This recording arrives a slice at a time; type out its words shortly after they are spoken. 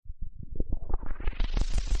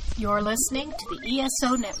You're listening to the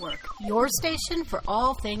ESO Network, your station for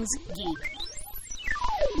all things geek.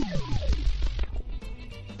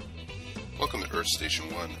 Welcome to Earth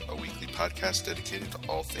Station 1, a weekly podcast dedicated to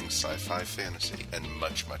all things sci-fi, fantasy, and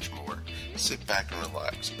much, much more. Sit back and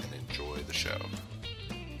relax and enjoy the show.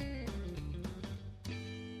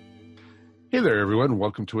 Hey there, everyone.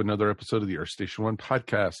 Welcome to another episode of the Earth Station 1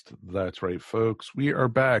 podcast. That's right, folks. We are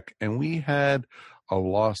back, and we had a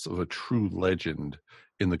loss of a true legend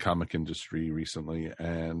in the comic industry recently,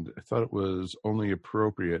 and I thought it was only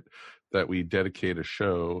appropriate that we dedicate a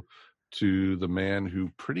show to the man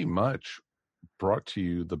who pretty much brought to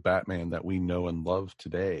you the Batman that we know and love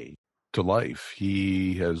today to life.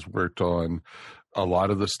 He has worked on a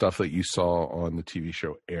lot of the stuff that you saw on the TV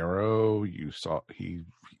show Arrow. You saw he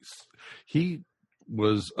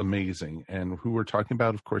was amazing, and who we're talking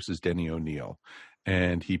about, of course, is Denny O'Neil.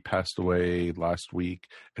 And he passed away last week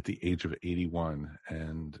at the age of 81,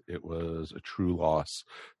 and it was a true loss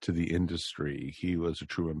to the industry. He was a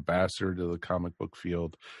true ambassador to the comic book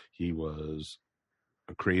field. He was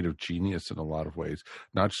a creative genius in a lot of ways,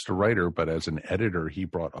 not just a writer, but as an editor, he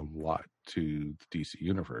brought a lot to the DC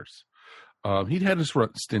universe. He'd had his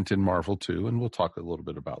stint in Marvel too, and we'll talk a little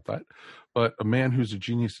bit about that. But a man who's a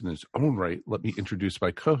genius in his own right, let me introduce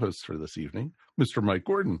my co-host for this evening, Mr. Mike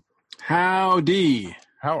Gordon. Howdy.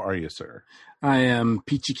 How are you, sir? I am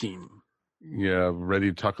peachy keen. Yeah, ready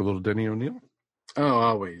to talk a little Denny O'Neil? Oh,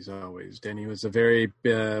 always. Denny was a very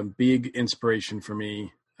big inspiration for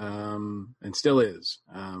me, and still is.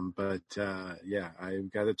 But I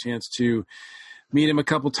got a chance to meet him a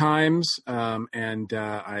couple times, and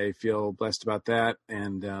I feel blessed about that.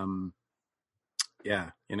 And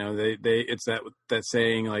it's that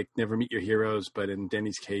saying, like, never meet your heroes. But in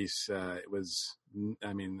Denny's case, it was.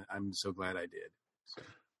 I mean, I'm so glad I did. So.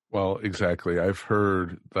 Well, exactly. I've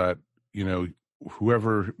heard that,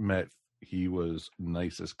 whoever met, he was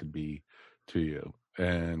nice as could be to you.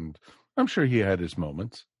 And I'm sure he had his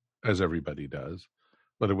moments, as everybody does.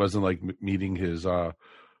 But it wasn't like meeting his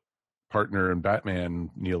partner in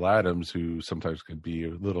Batman, Neil Adams, who sometimes could be a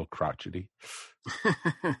little crotchety.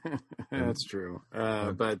 That's true.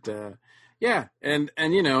 Yeah. And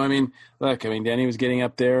Denny was getting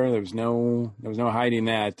up there. There was no hiding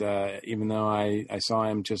that, even though I saw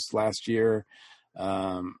him just last year. He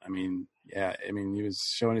was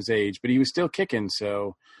showing his age, but he was still kicking.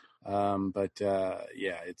 So,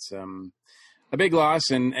 it's a big loss,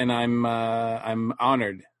 and I'm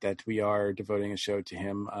honored that we are devoting a show to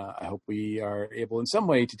him. I hope we are able in some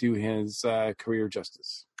way to do his career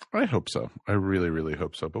justice. I hope so. I really, really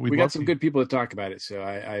hope so. But we got some good people to talk about it, so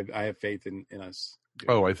I have faith in us.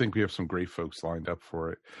 Oh, I think we have some great folks lined up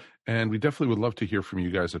for it. And we definitely would love to hear from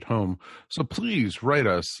you guys at home. So please write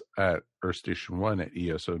us at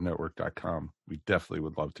earthstation1@esonetwork.com. We definitely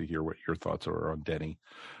would love to hear what your thoughts are on Denny.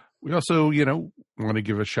 We also, want to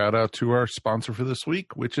give a shout out to our sponsor for this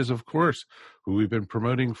week, which is, of course, who we've been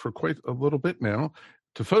promoting for quite a little bit now,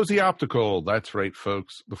 Tifosi Optical. That's right,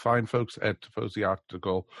 folks. The fine folks at Tifosi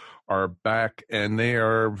Optical are back, and they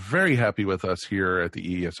are very happy with us here at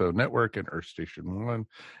the ESO Network and Earth Station 1,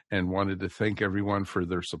 and wanted to thank everyone for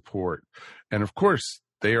their support. And, of course,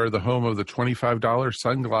 they are the home of the $25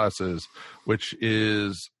 sunglasses, which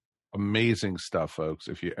is amazing stuff, folks.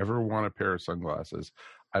 If you ever want a pair of sunglasses,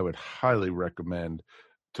 I would highly recommend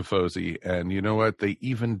Tifosi. And you know what? They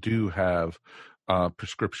even do have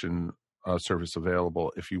prescription service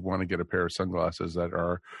available if you want to get a pair of sunglasses that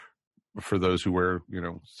are for those who wear,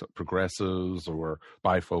 progressives or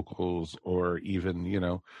bifocals, or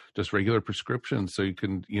even, just regular prescriptions, so you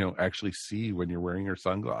can, actually see when you're wearing your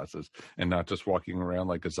sunglasses and not just walking around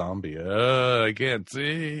like a zombie. I can't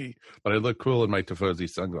see, but I look cool in my Tifosi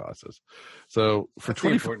sunglasses. So for that's the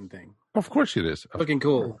important thing. Of course it is. Looking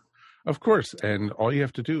cool. Of course. And all you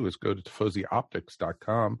have to do is go to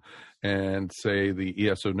TifosiOptics.com and say the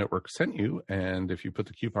ESO Network sent you. And if you put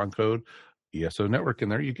the coupon code ESO Network in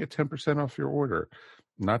there, you get 10% off your order.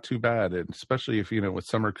 Not too bad. And especially if, with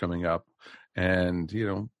summer coming up and,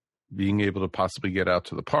 being able to possibly get out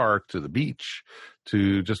to the park, to the beach,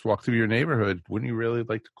 to just walk through your neighborhood. Wouldn't you really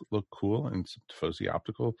like to look cool in some Tifosi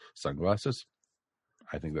Optical sunglasses?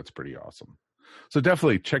 I think that's pretty awesome. So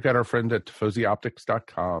definitely check out our friend at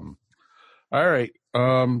TifosiOptics.com. All right.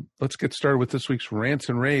 Let's get started with this week's Rants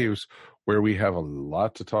and Raves, where we have a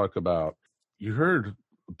lot to talk about. You heard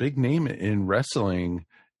a big name in wrestling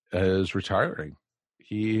is retiring.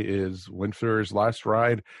 He went for his last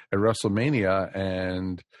ride at WrestleMania,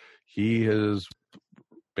 and he is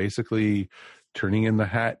basically turning in the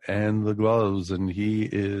hat and the gloves, and he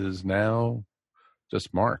is now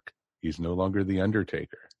just Mark. He's no longer the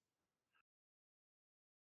Undertaker.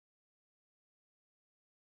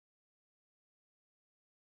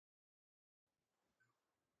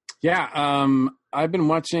 Yeah, I've been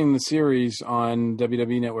watching the series on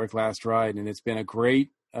WWE Network, Last Ride, and it's been a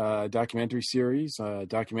great documentary series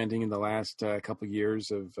documenting in the last couple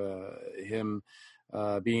years of him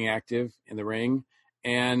being active in the ring.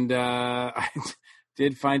 And I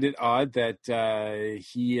did find it odd that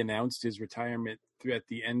he announced his retirement at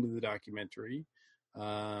the end of the documentary.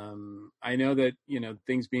 I know that,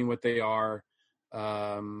 things being what they are,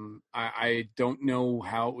 I don't know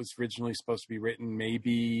how it was originally supposed to be written.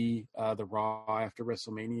 Maybe the Raw after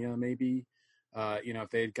WrestleMania, maybe. If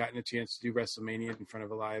they had gotten a chance to do WrestleMania in front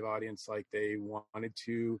of a live audience like they wanted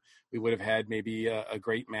to, we would have had maybe a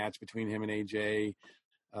great match between him and AJ.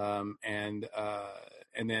 And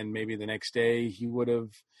then maybe the next day he would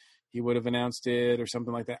have announced it or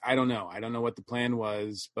something like that. I don't know. I don't know what the plan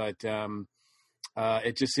was, but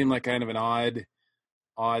it just seemed like kind of an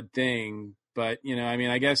odd thing. But,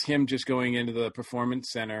 I guess him just going into the Performance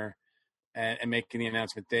Center and making the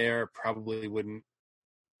announcement there probably wouldn't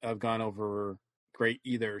have gone over great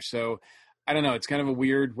either. So I don't know. It's kind of a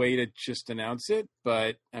weird way to just announce it.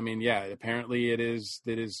 But, yeah, apparently it is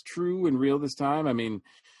true and real this time.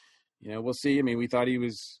 We'll see. We thought he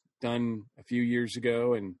was done a few years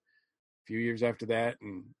ago and a few years after that.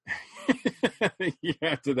 And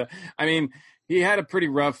after that, he had a pretty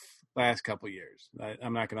rough last couple of years.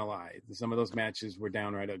 I'm not going to lie. Some of those matches were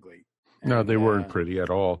downright ugly. No, they weren't pretty at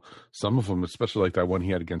all. Some of them, especially like that one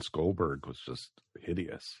he had against Goldberg, was just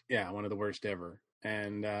hideous. Yeah, one of the worst ever.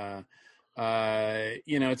 And,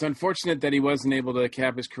 it's unfortunate that he wasn't able to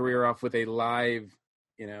cap his career off with a live,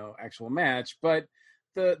 actual match. But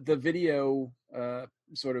the video match,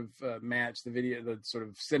 the sort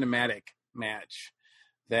of cinematic match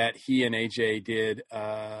that he and AJ did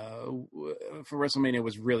for WrestleMania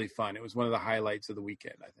was really fun. It was one of the highlights of the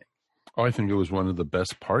weekend, I think. Oh, I think it was one of the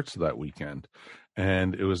best parts of that weekend.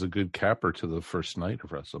 And it was a good capper to the first night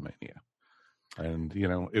of WrestleMania. And,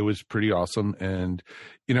 it was pretty awesome. And,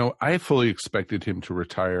 I fully expected him to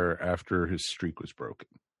retire after his streak was broken.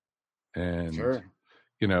 And, sure.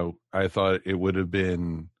 I thought it would have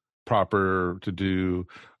been proper to do,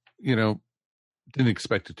 didn't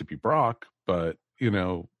expect it to be Brock, but,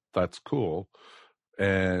 that's cool.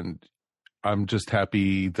 And I'm just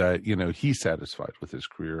happy that, he's satisfied with his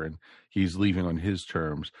career and he's leaving on his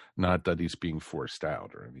terms, not that he's being forced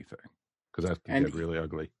out or anything, because that can get really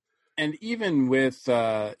ugly. And even with,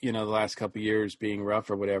 the last couple of years being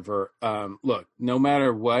rough or whatever, look, no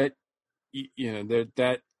matter what,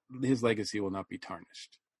 that his legacy will not be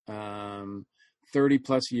tarnished. 30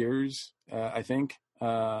 plus years, I think,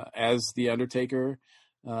 as The Undertaker,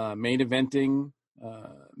 main eventing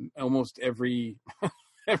almost every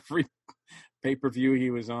pay-per-view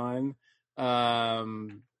he was on,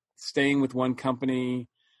 staying with one company,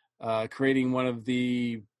 creating one of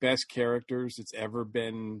the best characters that's ever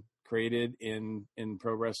been created in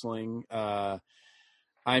pro wrestling.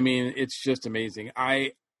 It's just amazing.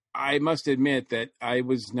 I must admit that I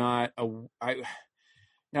was not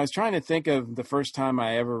I was trying to think of the first time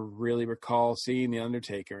I ever really recall seeing The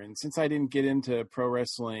Undertaker. And since I didn't get into pro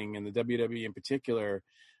wrestling and the WWE in particular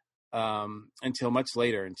until much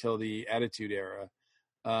later, until the Attitude Era,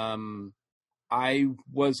 I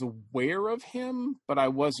was aware of him, but I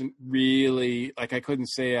wasn't really, I couldn't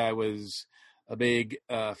say I was a big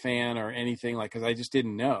fan or anything, because I just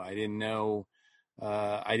didn't know. I didn't know.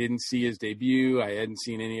 I didn't see his debut. I hadn't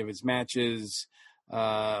seen any of his matches.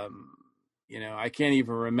 I can't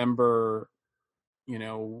even remember,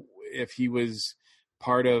 if he was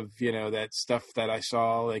part of, that stuff that I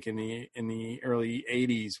saw in the early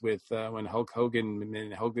 80s with when Hulk Hogan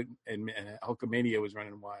and Hulkamania was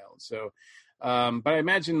running wild. So, but I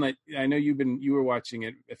imagine I know you were watching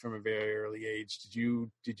it from a very early age. Do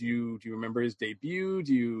you remember his debut?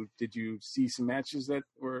 Did you see some matches that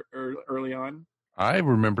were early on? I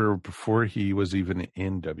remember before he was even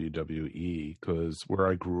in WWE, because where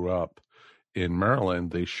I grew up in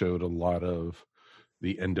Maryland, they showed a lot of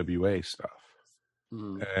the NWA stuff.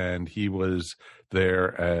 Mm. And he was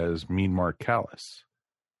there as Mean Mark Callis.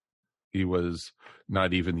 He was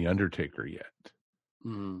not even the Undertaker yet.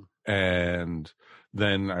 Mm. And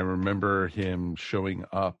then I remember him showing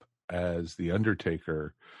up as the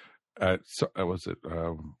Undertaker at it was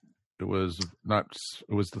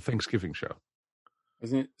the Thanksgiving show.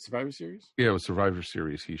 Wasn't it Survivor Series? Yeah, it was Survivor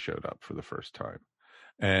Series. He showed up for the first time.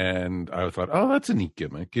 And I thought, oh, that's a neat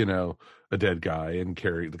gimmick, a dead guy and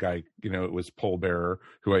carry the guy, it was Pole Bearer,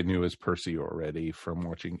 who I knew as Percy already from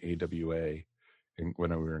watching AWA when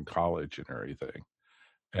we were in college and everything.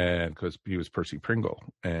 And because he was Percy Pringle.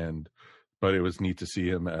 But it was neat to see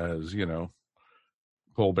him as,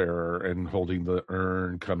 Pole Bearer and holding the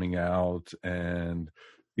urn coming out and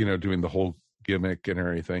doing the whole gimmick and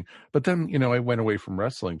everything. But then, I went away from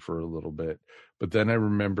wrestling for a little bit. But then I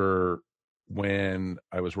remember when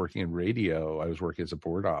I was working in radio, I was working as a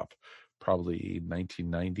board op, probably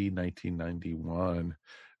 1990, 1991.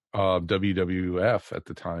 WWF at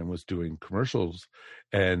the time was doing commercials,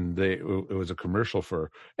 and it was a commercial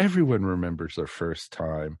for everyone remembers their first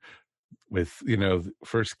time with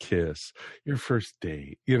first kiss, your first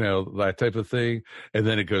date, that type of thing. And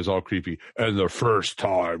then it goes all creepy, and the first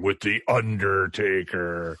time with the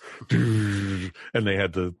Undertaker. And they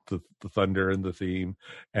had the thunder in the theme,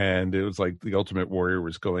 and it was like the Ultimate Warrior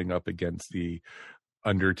was going up against the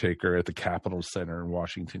Undertaker at the Capitol Center in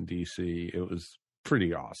Washington, DC. It was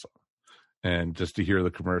pretty awesome. And just to hear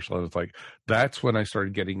the commercial, I was like, that's when I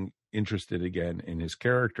started getting interested again in his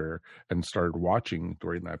character and started watching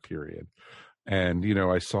during that period. And,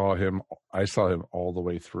 I saw him all the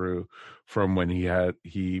way through from when he had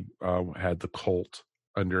the cult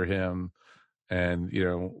under him, and,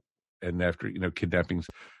 and after, kidnapping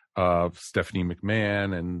Stephanie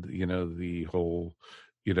McMahon, and, the whole,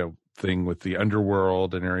 thing with the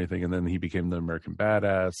underworld and everything. And then he became the American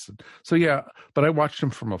Badass. So yeah, but I watched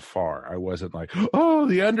him from afar. I wasn't like, oh,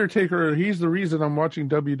 the Undertaker, he's the reason I'm watching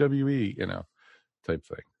WWE, type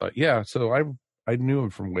thing. But yeah, so I knew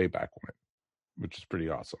him from way back when, which is pretty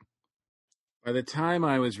awesome. By the time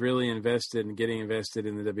I was really getting invested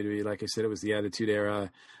in the WWE, like I said, it was the Attitude Era.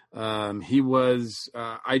 He was,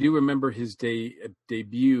 I do remember his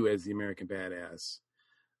debut as the American Badass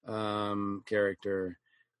character.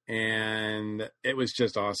 And it was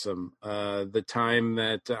just awesome. The time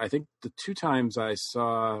that I think the 2 times I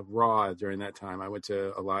saw Raw during that time, I went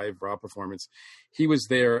to a live Raw performance. He was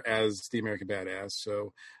there as the American Badass.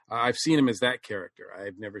 So I've seen him as that character.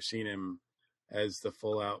 I've never seen him as the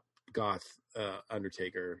full out goth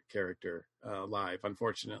Undertaker character live,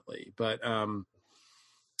 unfortunately. But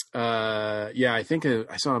yeah, I think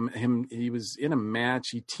I saw him. He was in a match.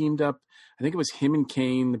 He teamed up. I think it was him and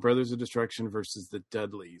Kane, the Brothers of Destruction, versus the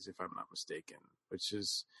Dudleys, if I'm not mistaken. Which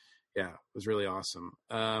is, was really awesome.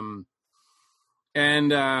 And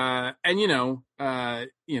like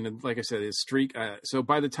I said, his streak. So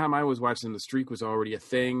by the time I was watching, the streak was already a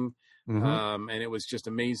thing, and it was just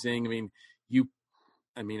amazing.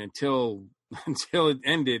 Until it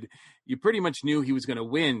ended, you pretty much knew he was going to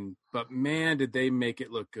win, but man, did they make it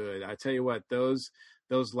look good. I tell you what, those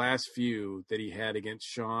last few that he had against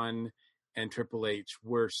Shawn and Triple H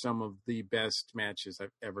were some of the best matches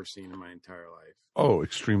I've ever seen in my entire life. Oh,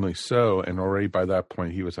 extremely so. And already by that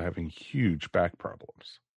point, he was having huge back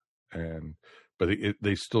problems, but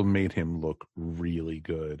they still made him look really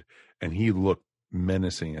good, and he looked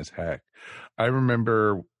menacing as heck. I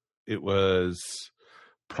remember it was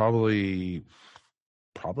probably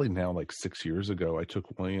now like 6 years ago, I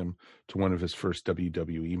took William to one of his first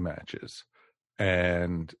WWE matches,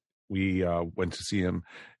 and we went to see him.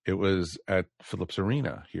 It was at Phillips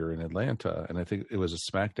Arena here in Atlanta, and I think it was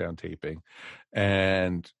a SmackDown taping,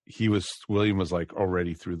 and William was like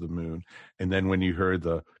already through the moon. And then when you heard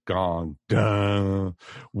the gong, dun,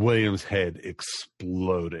 William's head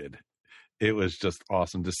exploded. It was just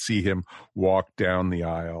awesome to see him walk down the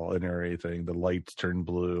aisle and everything. The lights turned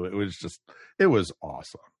blue. It was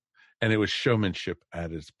awesome. And it was showmanship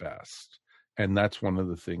at its best. And that's one of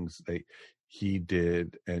the things that he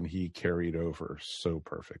did, and he carried over so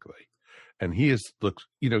perfectly. And he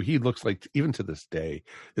looks like, even to this day,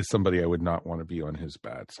 is somebody I would not want to be on his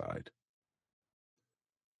bad side.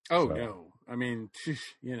 Oh, so. No.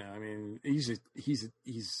 He's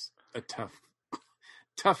a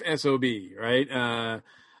tough SOB, right? I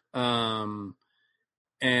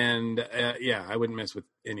wouldn't mess with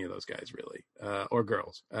any of those guys, really, or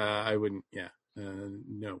girls. I wouldn't.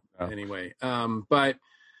 No. Anyway, but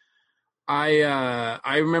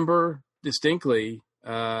I remember distinctly,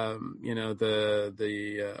 I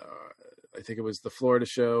think it was the Florida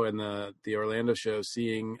show and the Orlando show,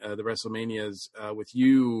 seeing the WrestleManias with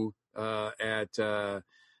you at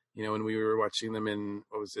when we were watching them in,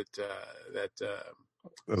 what was it,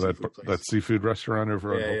 that seafood restaurant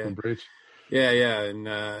over on Oakland Bridge. Yeah.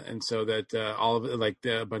 And so that all of it, like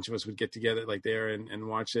a bunch of us would get together like there and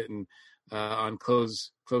watch it, and on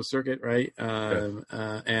closed circuit, right? And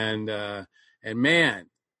man,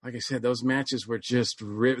 like I said, those matches were just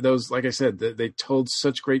like I said, they told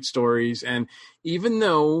such great stories. And even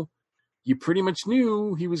though you pretty much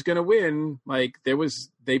knew he was going to win, like they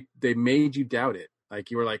made you doubt it. Like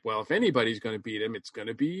you were like, well, if anybody's going to beat him, it's going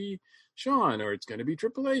to be Shawn or it's going to be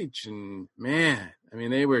Triple H. And man,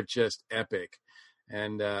 they were just epic.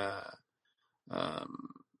 And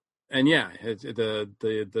yeah,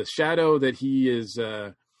 the shadow that he is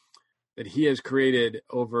he has created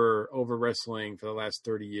over wrestling for the last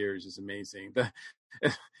 30 years is amazing.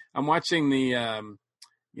 I'm watching the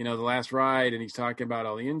the Last Ride, and he's talking about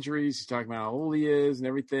all the injuries. He's talking about how old he is and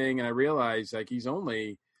everything. And I realized like he's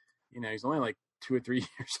only like 2 or 3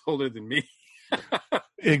 years older than me.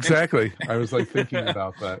 Exactly. I was like thinking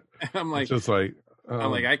about that. I'm like, just like,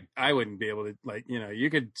 I wouldn't be able to, like, you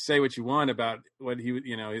could say what you want about what he,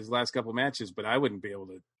 his last couple matches, but I wouldn't be able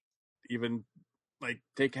to even like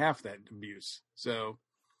take half that abuse. So.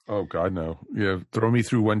 Oh God, no. Yeah. Throw me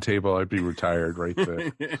through one table. I'd be retired right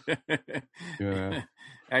there. Yeah.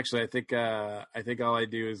 Actually, I think all I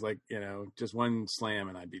do is like, just one slam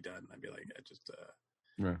and I'd be done. I'd be like,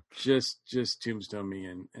 just tombstone me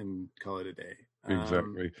and call it a day.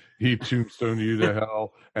 Exactly. He tombstoned you to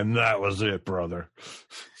hell, and that was it, brother.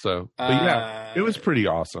 So, but yeah, it was pretty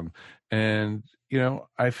awesome. And,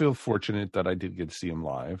 I feel fortunate that I did get to see him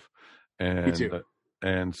live. And, me too.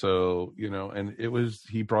 And so, and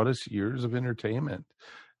he brought us years of entertainment.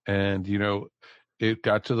 And, it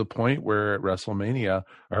got to the point where at WrestleMania,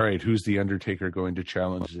 all right, who's the Undertaker going to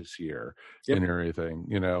challenge this year? Yep. And everything,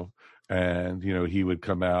 and, he would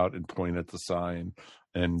come out and point at the sign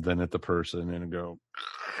and then at the person and go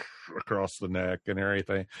across the neck and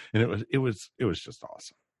everything. And it was just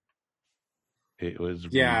awesome. It was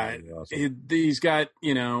really awesome. He's got,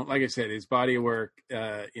 like I said, his body of work,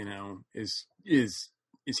 is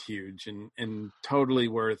huge and totally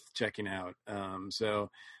worth checking out. The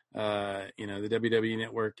WWE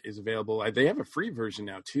Network is available. They have a free version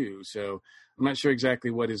now too. So I'm not sure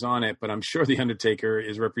exactly what is on it, but I'm sure the Undertaker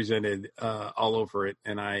is represented all over it.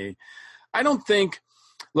 And I don't think,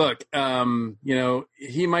 look,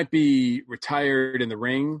 he might be retired in the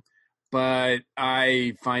ring, but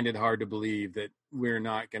I find it hard to believe that we're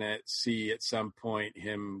not going to see at some point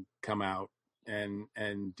him come out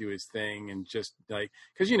and do his thing and just like,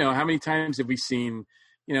 because how many times have we seen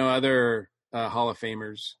other Hall of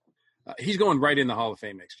Famers? He's going right in the Hall of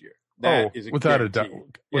Fame next year. That is without a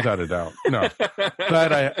doubt. Without a doubt. No,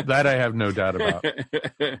 that I have no doubt about.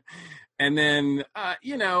 And then I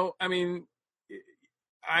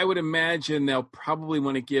would imagine they'll probably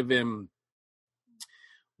want to give him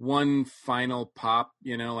one final pop.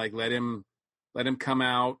 Like let him come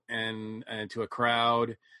out and to a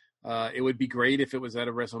crowd. It would be great if it was at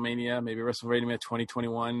a WrestleMania, maybe WrestleMania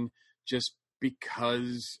 2021, just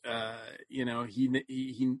because, he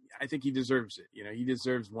I think he deserves it. He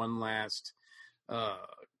deserves one last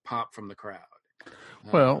pop from the crowd.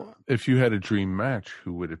 Well, if you had a dream match,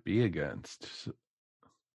 who would it be against?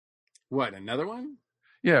 What, another one?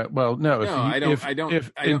 Yeah, well, no. If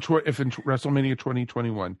in WrestleMania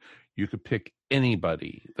 2021, you could pick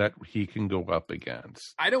anybody that he can go up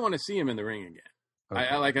against. I don't want to see him in the ring again.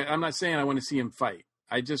 Okay. I'm not saying I want to see him fight.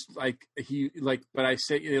 I just but I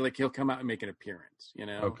say like he'll come out and make an appearance.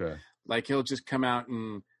 Okay. Like he'll just come out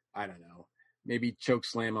and I don't know, maybe choke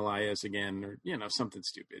slam Elias again or something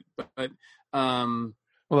stupid. But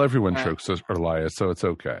well, everyone chokes Elias, so it's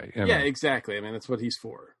okay. Yeah, exactly. I mean, that's what he's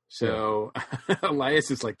for. So yeah.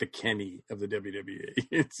 Elias is like the Kenny of the WWE.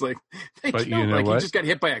 It's like, he just got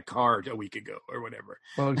hit by a car a week ago or whatever.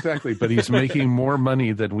 Well, exactly. But he's making more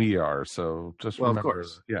money than we are. So just remember. Of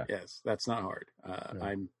course. Yeah. Yes, that's not hard.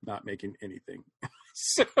 I'm not making anything.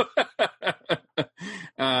 So,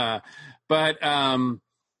 but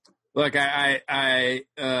look, I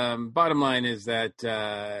bottom line is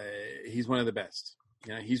that he's one of the best.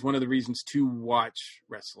 He's one of the reasons to watch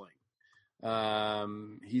wrestling.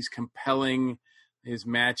 He's compelling. His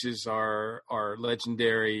matches are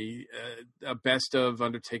legendary. A best of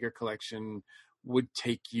Undertaker collection would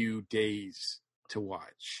take you days to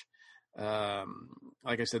watch.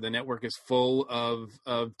 Like I said, the network is full of.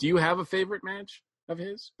 Do you have a favorite match of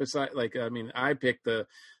his? Besides, I picked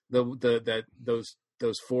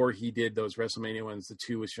those 4 he did, those WrestleMania ones, the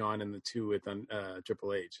 2 with Shawn and the 2 with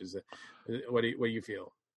Triple H. What do you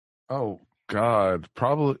feel? Oh God,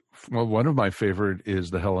 probably. Well, one of my favorite is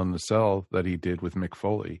the Hell in the Cell that he did with Mick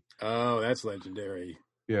Foley. Oh, that's legendary.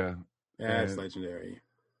 Yeah, that's legendary.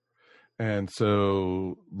 And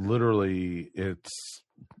so, literally, it's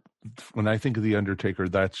when I think of the Undertaker,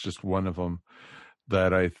 that's just one of them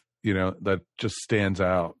that that just stands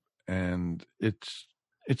out, and it's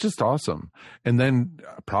just awesome. And then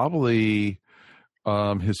probably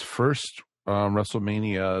his first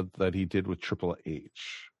WrestleMania that he did with Triple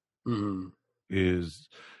H. Mm-hmm. Is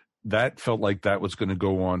that felt like that was going to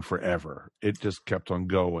go on forever. It just kept on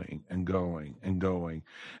going and going and going,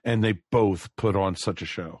 and they both put on such a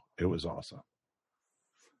show. It was awesome.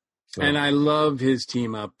 So. And I love his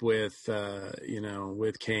team up with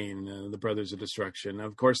with Kane, the Brothers of Destruction.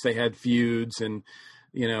 Of course, they had feuds, and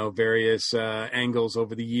various angles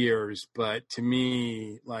over the years. But to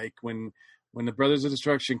me, like when the Brothers of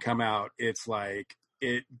Destruction come out, it's like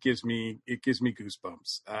it gives me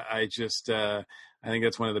goosebumps. I think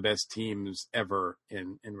that's one of the best teams ever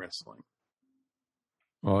in wrestling.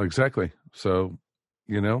 Well, exactly. So,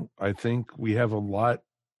 I think we have a lot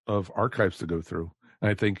of archives to go through.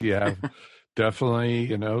 And I think you have definitely,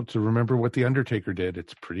 to remember what The Undertaker did.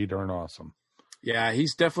 It's pretty darn awesome. Yeah,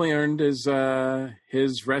 he's definitely earned his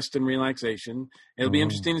rest and relaxation. It'll be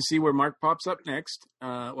interesting to see where Mark pops up next,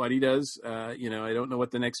 what he does. I don't know what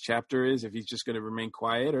the next chapter is, if he's just going to remain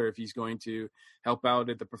quiet or if he's going to help out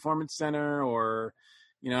at the Performance Center or,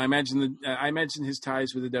 I imagine his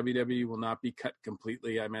ties with the WWE will not be cut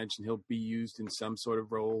completely. I imagine he'll be used in some sort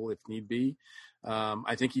of role if need be.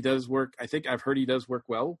 I think he does work. I think I've heard he does work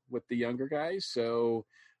well with the younger guys. So,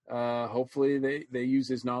 hopefully they use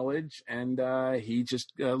his knowledge and he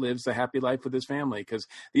just lives a happy life with his family. Because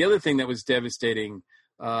the other thing that was devastating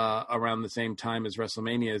around the same time as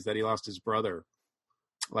WrestleMania is that he lost his brother,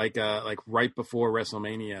 like right before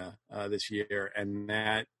WrestleMania this year, and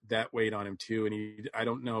that weighed on him too. And I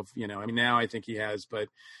don't know if now I think he has, but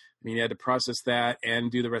he had to process that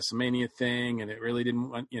and do the WrestleMania thing, and it really didn't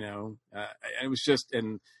want it was just,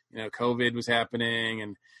 and COVID was happening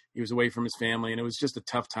and he was away from his family, and it was just a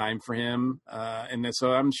tough time for him.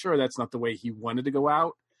 So I'm sure that's not the way he wanted to go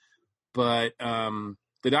out. But the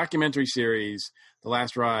documentary series, The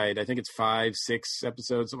Last Ride, I think it's 5-6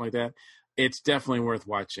 episodes, something like that. It's definitely worth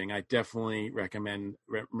watching. I definitely recommend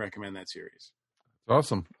that series.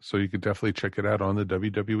 Awesome. So you could definitely check it out on the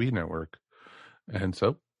WWE Network. And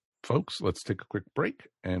so, folks, let's take a quick break,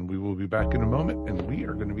 and we will be back in a moment, and we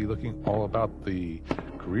are going to be looking all about the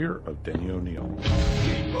career of Denny O'Neil.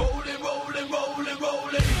 Keep rolling, rolling, rolling,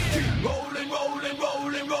 rolling. Keep rolling, rolling,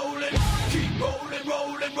 rolling, rolling. Keep rolling,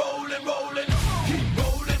 rolling, rolling, rolling. Keep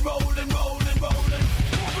rolling, rolling, rolling, rolling.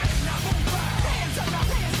 Hands up, now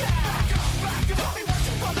hands down. Back up. Tell me what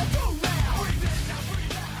you wanna do now. Breathe in, now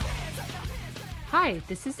breathe out. Hands up, now hands down. Hi,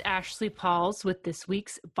 this is Ashley Pauls with this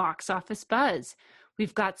week's Box Office Buzz.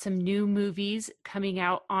 We've got some new movies coming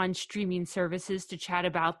out on streaming services to chat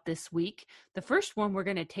about this week. The first one we're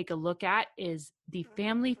going to take a look at is the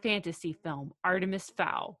family fantasy film Artemis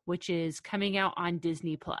Fowl, which is coming out on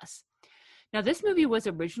Disney+. Now, this movie was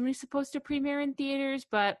originally supposed to premiere in theaters,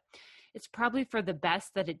 but it's probably for the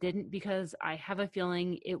best that it didn't, because I have a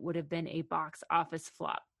feeling it would have been a box office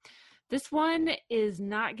flop. This one is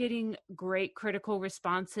not getting great critical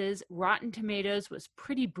responses. Rotten Tomatoes was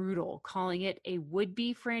pretty brutal, calling it a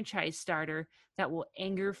would-be franchise starter that will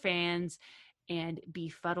anger fans and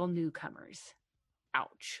befuddle newcomers.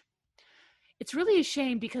 Ouch. It's really a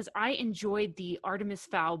shame, because I enjoyed the Artemis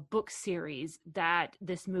Fowl book series that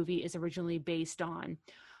this movie is originally based on.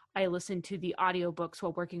 I listened to the audiobooks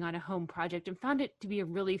while working on a home project and found it to be a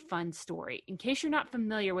really fun story. In case you're not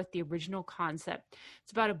familiar with the original concept,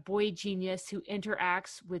 it's about a boy genius who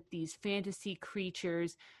interacts with these fantasy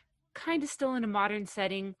creatures, kind of still in a modern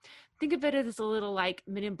setting. Think of it as a little like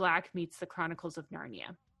Men in Black meets the Chronicles of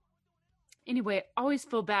Narnia. Anyway, I always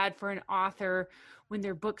feel bad for an author when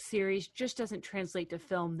their book series just doesn't translate to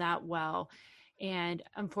film that well. And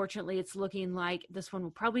unfortunately, it's looking like this one will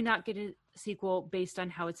probably not get a sequel based on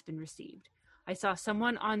how it's been received. I saw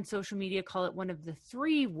someone on social media call it one of the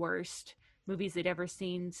 3 worst movies they'd ever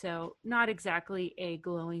seen, so not exactly a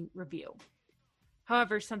glowing review.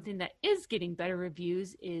 However, something that is getting better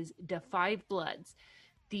reviews is Da 5 Bloods,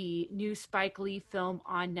 the new Spike Lee film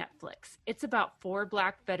on Netflix. It's about 4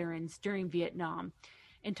 Black veterans during Vietnam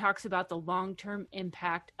and talks about the long-term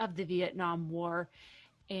impact of the Vietnam War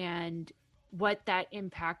and what that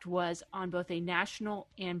impact was on both a national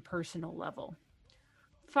and personal level.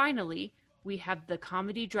 Finally, we have the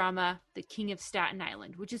comedy drama The King of Staten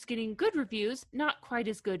Island, which is getting good reviews, not quite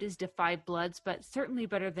as good as Da 5 Bloods, but certainly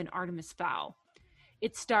better than Artemis Fowl.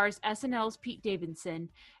 It stars SNL's Pete Davidson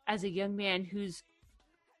as a young man who's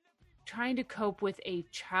trying to cope with a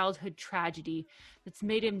childhood tragedy that's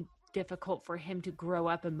made it difficult for him to grow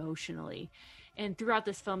up emotionally. And throughout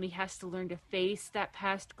this film, he has to learn to face that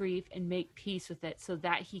past grief and make peace with it so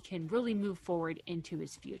that he can really move forward into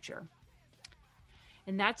his future.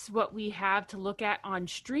 And that's what we have to look at on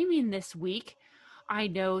streaming this week. I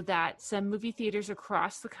know that some movie theaters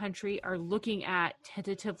across the country are looking at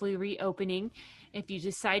tentatively reopening. If you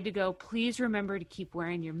decide to go, please remember to keep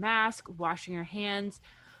wearing your mask, washing your hands.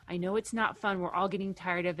 I know it's not fun. We're all getting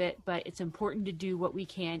tired of it, but it's important to do what we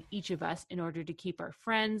can, each of us, in order to keep our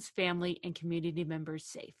friends, family, and community members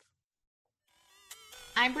safe.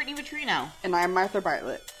 I'm Brittany Vitrino. And I'm Martha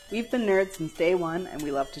Bartlett. We've been nerds since day one, and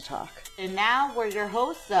we love to talk. And now we're your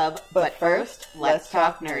hosts of But First, Let's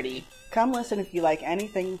Talk Nerdy. Come listen if you like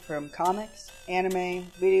anything from comics, anime,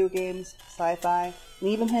 video games, sci-fi, and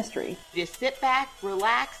even history. Just sit back,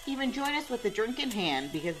 relax, even join us with a drink in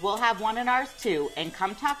hand, because we'll have one in ours too, and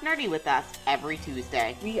come talk nerdy with us every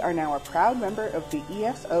Tuesday. We are now a proud member of the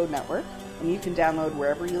ESO network, and you can download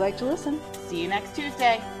wherever you like to listen. See you next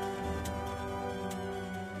Tuesday.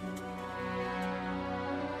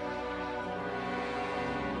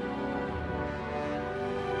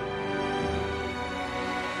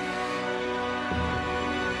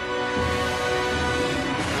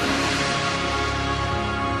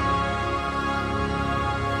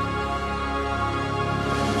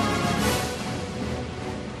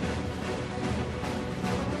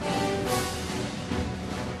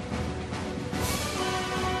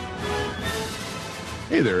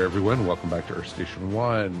 Hey there, everyone. Welcome back to Earth Station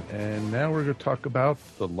 1. And now we're going to talk about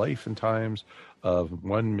the life and times of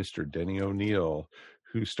one Mr. Denny O'Neil,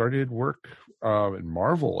 who started work in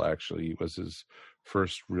Marvel, actually. It was his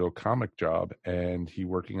first real comic job, and he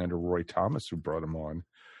working under Roy Thomas, who brought him on.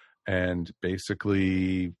 And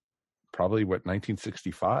basically, probably,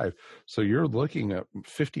 1965. So you're looking at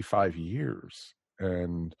 55 years.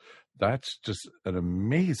 And that's just an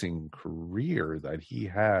amazing career that he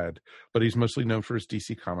had. But he's mostly known for his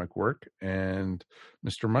DC comic work. And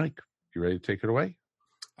Mr. Mike, you ready to take it away?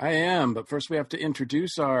 I am, but first we have to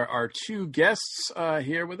introduce our two guests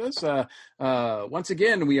here with us. Once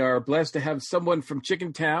again, we are blessed to have someone from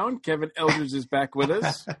Chicken Town. Kevin Elders is back with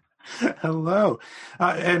us. Hello.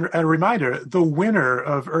 And a reminder, the winner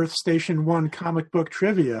of Earth Station 1 comic book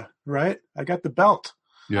trivia, right? I got the belt.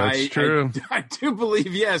 Yeah, it's true. I do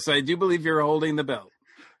believe, yes, I do believe you're holding the belt.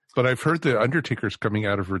 But I've heard the Undertaker's coming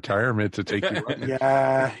out of retirement to take you on.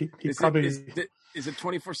 Yeah, he probably... Is it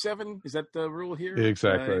 24/7? Is that the rule here?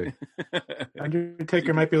 Exactly.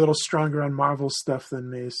 Undertaker might be a little stronger on Marvel stuff than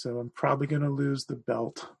me, so I'm probably going to lose the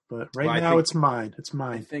belt. But now it's mine. It's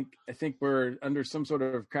mine. I think we're under some sort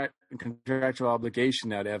of contractual obligation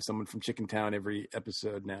now to have someone from Chicken Town every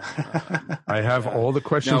episode now. I have all the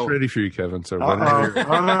questions ready for you, Kevin. So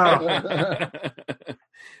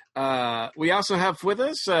we also have with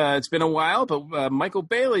us, it's been a while, but Michael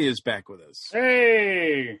Bailey is back with us.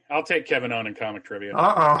 Hey, I'll take Kevin on in comic trivia.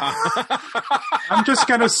 I'm just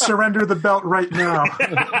going to surrender the belt right now.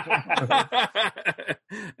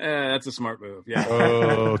 That's a smart move. Yeah.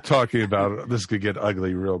 Oh, talking about it, this could get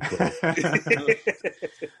ugly real quick.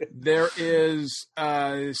 There is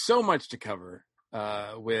so much to cover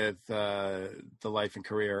with the life and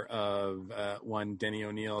career of one Denny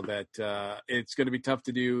O'Neil that it's going to be tough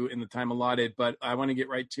to do in the time allotted, but I want to get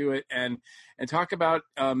right to it and talk about,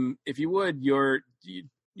 if you would, your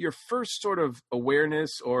first sort of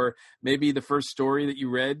awareness, or maybe the first story that you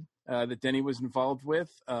read that Denny was involved with,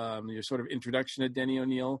 your sort of introduction to Denny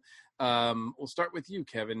O'Neil. We'll start with you,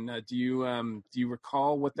 Kevin. Do you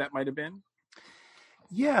recall what that might have been?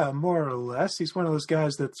 Yeah, more or less. He's one of those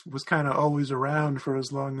guys that was kind of always around for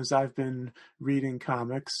as long as I've been reading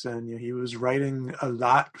comics, and he was writing a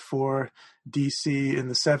lot for DC in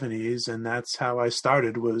the 70s, and that's how I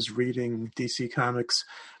started, was reading DC comics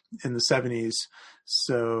in the 70s.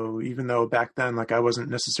 So even though back then, I wasn't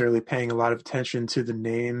necessarily paying a lot of attention to the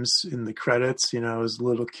names in the credits, I was a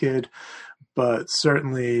little kid, but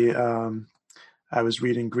certainly I was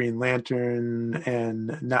reading Green Lantern,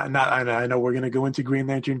 and I know we're going to go into Green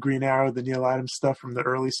Lantern, Green Arrow, the Neil Adams stuff from the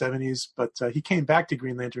early 70s, but he came back to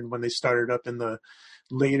Green Lantern when they started up in the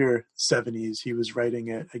later 70s. He was writing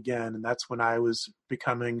it again, and that's when I was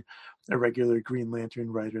becoming a regular Green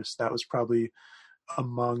Lantern writer. So that was probably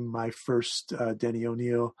among my first Denny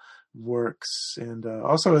O'Neil works. And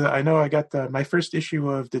also, I know I got my first issue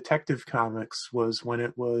of Detective Comics was when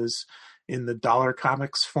it was in the Dollar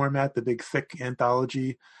Comics format, the big thick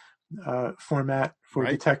anthology format for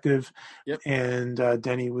Detective. Yep. And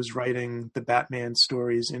Denny was writing the Batman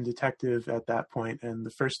stories in Detective at that point. And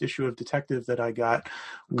the first issue of Detective that I got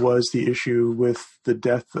was the issue with the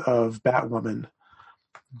death of Batwoman,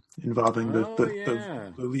 involving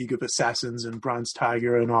the League of Assassins and Bronze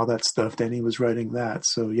Tiger and all that stuff. Denny was writing that.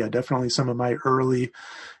 So yeah, definitely some of my early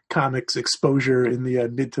comics exposure in the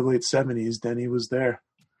mid to late 70s. Denny was there.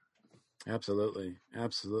 Absolutely.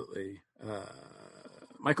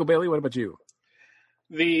 Michael Bailey, what about you?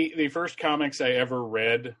 The first comics I ever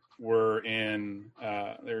read were in,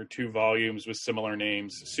 there were 2 volumes with similar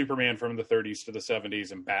names, Superman from the 30s to the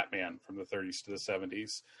 70s and Batman from the 30s to the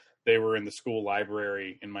 70s. They were in the school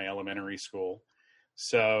library in my elementary school.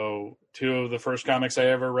 So 2 of the first comics I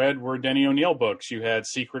ever read were Denny O'Neil books. You had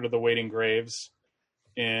Secret of the Waiting Graves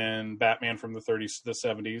in Batman from the 30s to the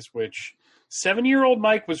 70s, which 7-year-old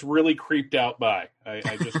Mike was really creeped out by.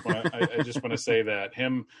 I just want to I just want to say that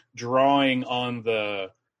him drawing on the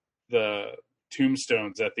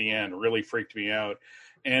tombstones at the end really freaked me out.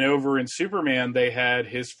 And over in Superman, they had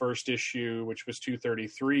his first issue, which was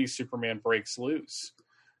 233, Superman Breaks Loose,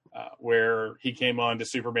 where he came on to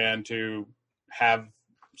Superman to have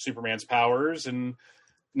Superman's powers and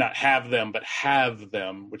not have them, but have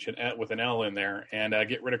them, which with an L in there, and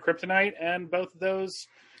get rid of kryptonite. And both of those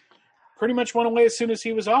pretty much went away as soon as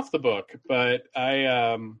he was off the book. But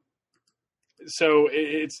so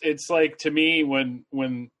it's like, to me,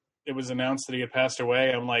 when it was announced that he had passed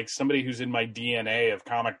away, I'm like, somebody who's in my DNA of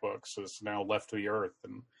comic books has now left the earth,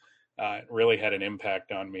 and it really had an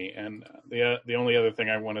impact on me. And the only other thing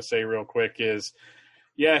I want to say real quick is,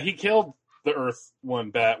 yeah, he killed the Earth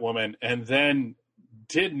One Batwoman, and then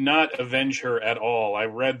did not avenge her at all. I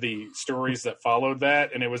read the stories that followed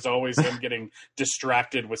that, and it was always him getting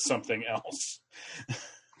distracted with something else.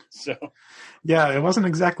 So, yeah, it wasn't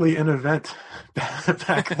exactly an event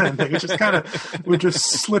back then. They just kind of would just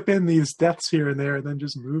slip in these deaths here and there, and then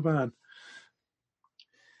just move on.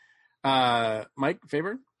 Mike,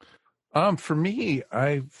 favorite? For me,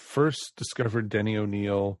 I first discovered Denny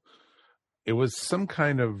O'Neil. It was some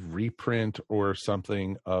kind of reprint or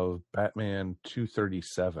something of Batman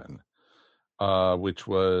 237, which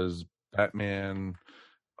was Batman.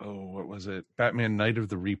 Oh, what was it? Batman Night of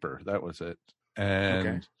the Reaper. That was it.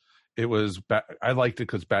 And it was, I liked it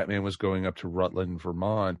because Batman was going up to Rutland,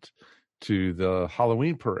 Vermont to the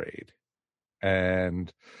Halloween parade.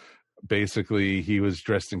 And basically he was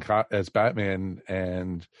dressed as Batman,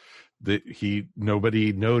 and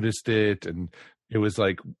nobody noticed it. And it was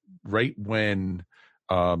like right when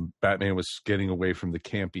Batman was getting away from the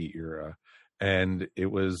campy era, and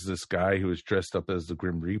it was this guy who was dressed up as the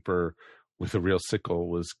Grim Reaper with a real sickle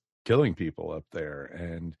was killing people up there.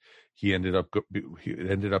 And he ended up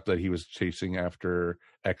that he was chasing after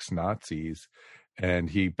ex-Nazis,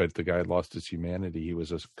 but the guy lost his humanity. He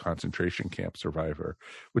was a concentration camp survivor,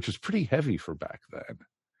 which was pretty heavy for back then.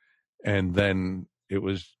 And then it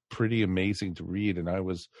was pretty amazing to read, and I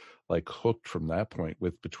was like hooked from that point,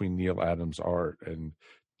 with between Neil Adams' art and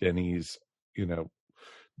Denny's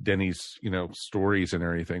stories and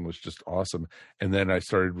everything was just awesome. And then I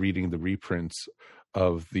started reading the reprints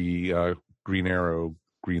of the Green Arrow,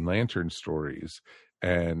 Green Lantern stories,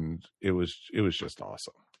 and it was just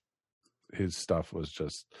awesome. His stuff was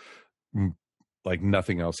just like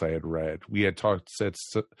nothing else I had read. We had said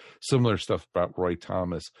similar stuff about Roy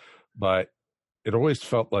Thomas, but it always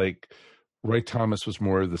felt like Roy Thomas was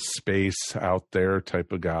more of the space out there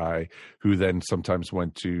type of guy who then sometimes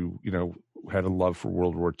went to, had a love for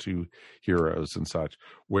World War II heroes and such,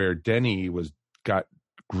 where Denny got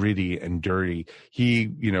gritty and dirty. He,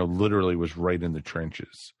 literally was right in the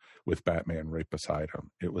trenches with Batman right beside him.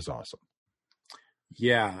 It was awesome.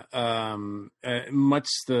 Yeah, much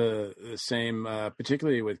the same,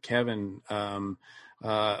 particularly with Kevin.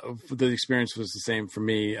 The experience was the same for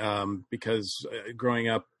me, because growing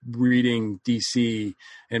up reading DC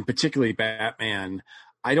and particularly Batman,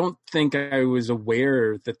 I don't think I was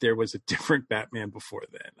aware that there was a different Batman before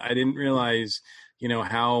then. I didn't realize,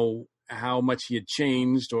 how much he had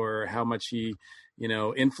changed, or how much he,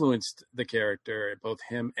 influenced the character, both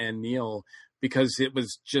him and Neil, because it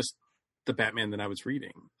was just the Batman that I was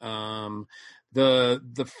reading.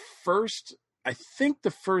 The first, I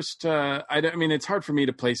mean, it's hard for me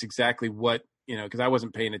to place exactly what, because I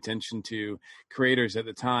wasn't paying attention to creators at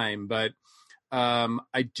the time, but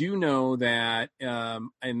I do know that,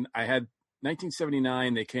 and I had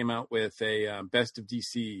 1979, they came out with a Best of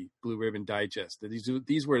DC Blue Ribbon Digest.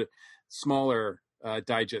 These were smaller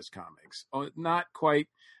digest comics, not quite,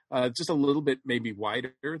 just a little bit maybe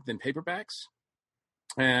wider than paperbacks.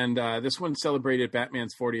 And this one celebrated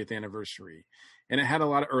Batman's 40th anniversary. And it had a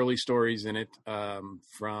lot of early stories in it,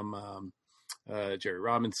 from Jerry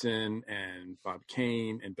Robinson and Bob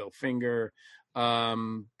Kane and Bill Finger.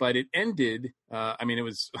 But it ended, it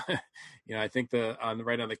was, I think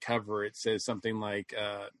right on the cover, it says something like,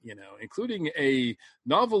 including a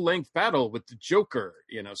novel length battle with the Joker,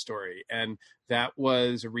 story. And that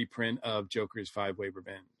was a reprint of Joker's 5-Way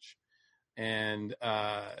Revenge. And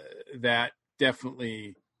that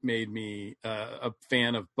definitely made me a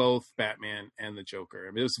fan of both Batman and the Joker.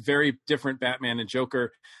 I mean, it was a very different Batman and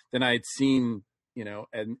Joker than I had seen, in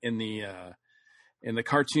the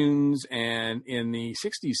cartoons and in the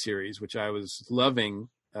 60s series, which I was loving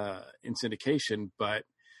in syndication. But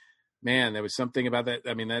man, there was something about that.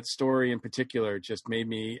 I mean, that story in particular just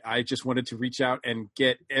I just wanted to reach out and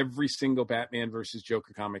get every single Batman versus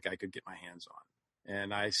Joker comic I could get my hands on.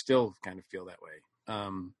 and I still kind of feel that way.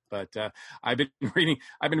 But I've been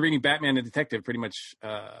reading Batman and Detective pretty much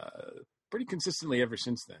pretty consistently ever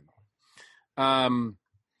since then.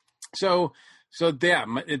 So yeah,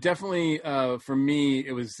 it definitely for me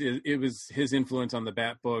it was his influence on the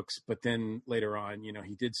Bat books, but then later on,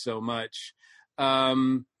 he did so much.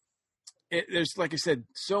 There's, like I said,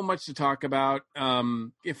 so much to talk about.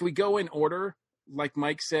 If we go in order, like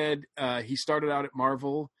Mike said, he started out at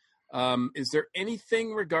Marvel. Is there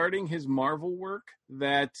anything regarding his Marvel work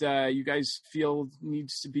that you guys feel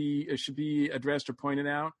should be addressed or pointed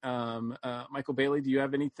out? Michael Bailey, do you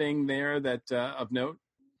have anything there that of note?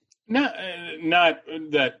 Not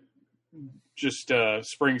that just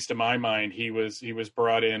springs to my mind. He was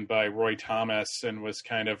brought in by Roy Thomas and was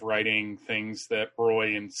kind of writing things that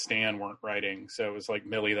Roy and Stan weren't writing. So it was like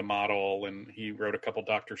Millie the Model, and he wrote a couple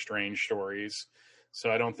Doctor Strange stories. So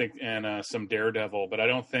I don't think, and some Daredevil, but I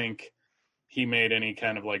don't think he made any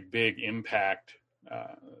kind of like big impact.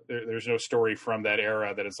 There's no story from that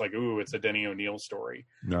era that it's like, ooh, it's a Denny O'Neil story.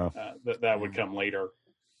 No, that would come later.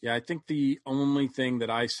 Yeah, I think the only thing that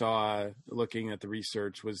I saw looking at the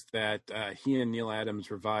research was that he and Neil Adams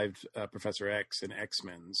revived Professor X and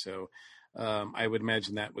X-Men. So I would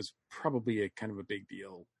imagine that was probably a kind of a big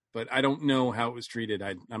deal. But I don't know how it was treated.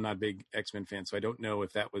 I'm not a big X-Men fan, so I don't know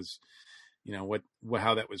if that was,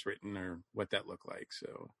 how that was written or what that looked like.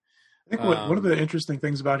 So I think one of the interesting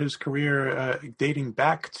things about his career, dating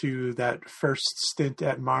back to that first stint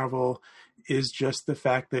at Marvel, is just the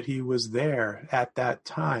fact that he was there at that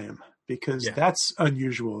time, because that's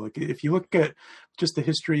unusual. Like, if you look at just the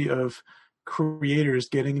history of creators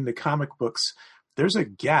getting into comic books, there's a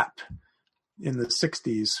gap in the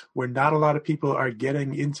 60s where not a lot of people are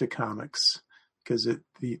getting into comics, because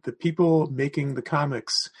the people making the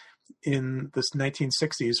comics in the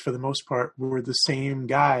 1960s, for the most part, were the same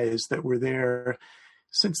guys that were there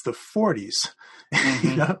since the 40s.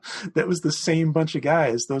 Mm-hmm. That was the same bunch of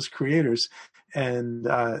guys, those creators. And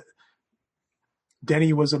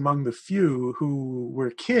Denny was among the few who were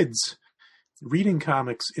kids reading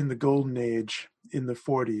comics in the golden age in the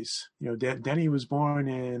 40s. Denny was born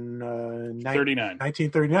in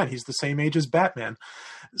 1939. He's the same age as Batman.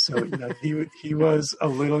 So, he was a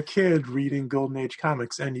little kid reading golden age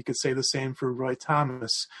comics. And you could say the same for Roy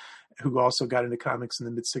Thomas, who also got into comics in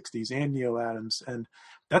the mid-60s, and Neil Adams. And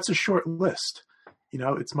that's a short list.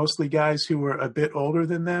 It's mostly guys who were a bit older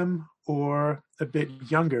than them or a bit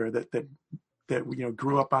younger that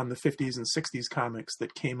grew up on the 50s and 60s comics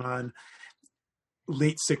that came on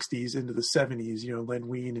late 60s into the 70s, Len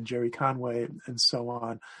Wein and Jerry Conway and so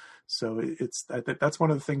on. So that's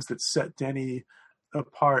one of the things that set Denny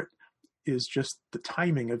apart, is just the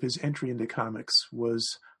timing of his entry into comics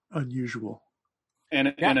was unusual.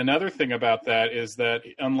 And another thing about that is that,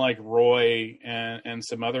 unlike Roy and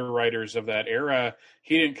some other writers of that era,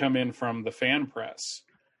 he didn't come in from the fan press.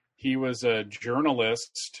 He was a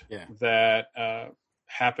journalist that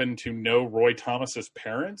happened to know Roy Thomas's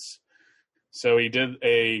parents. So he did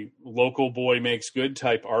a local boy makes good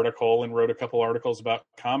type article and wrote a couple articles about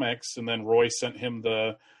comics. And then Roy sent him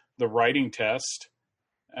the writing test.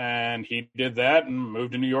 And he did that and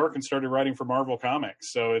moved to New York and started writing for Marvel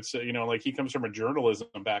Comics. So it's, like he comes from a journalism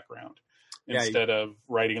background instead of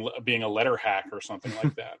being a letter hack or something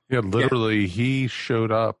like that. Literally, he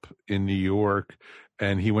showed up in New York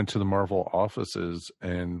and he went to the Marvel offices.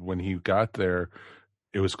 And when he got there,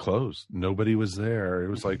 it was closed. Nobody was there. It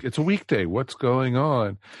was like, it's a weekday. What's going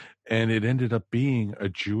on? And it ended up being a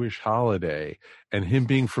Jewish holiday. And him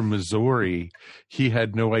being from Missouri, he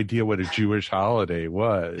had no idea what a Jewish holiday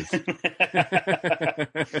was.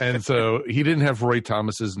 And so he didn't have Roy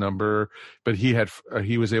Thomas's number, but he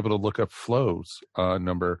was able to look up Flo's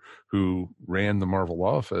number, who ran the Marvel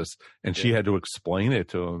office, and she had to explain it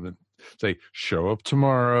to him and say, show up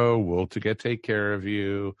tomorrow. We'll take care of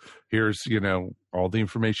you. Here's, all the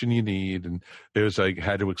information you need. And it was like,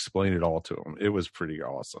 had to explain it all to him. It was pretty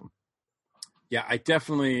awesome. Yeah, I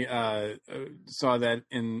definitely saw that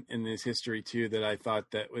in this history too, that I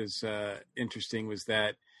thought that was interesting, was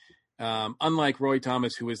that unlike Roy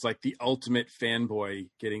Thomas, who was like the ultimate fanboy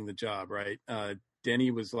getting the job, right?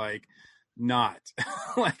 Denny was like not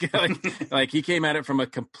like he came at it from a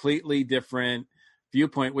completely different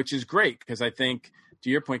viewpoint, which is great, because I think, to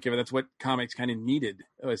your point, Kevin, that's what comics kind of needed,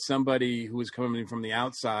 was somebody who was coming from the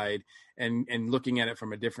outside and looking at it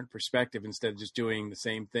from a different perspective instead of just doing the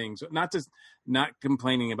same things. Not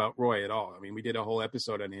complaining about Roy at all. I mean, we did a whole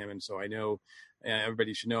episode on him, and so I know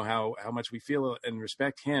everybody should know how much we feel and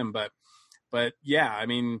respect him. But yeah, I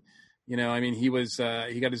mean, he was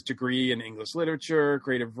he got his degree in English literature,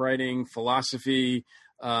 creative writing, philosophy.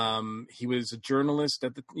 He was a journalist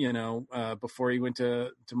at the, before he went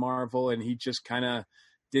to Marvel, and he just kind of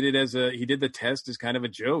did it he did the test as kind of a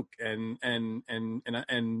joke and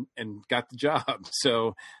got the job.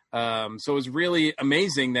 So it was really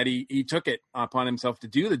amazing that he took it upon himself to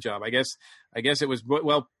do the job. I guess it was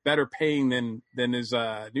better paying than his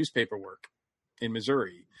newspaper work in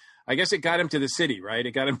Missouri. I guess it got him to the city, right?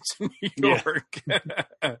 It got him to New York.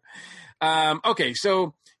 Yeah. Okay,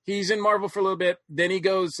 so he's in Marvel for a little bit. Then he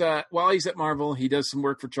goes, while he's at Marvel, he does some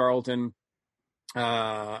work for Charlton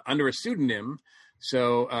under a pseudonym.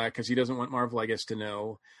 So, because he doesn't want Marvel, I guess, to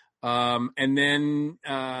know. And then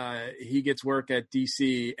he gets work at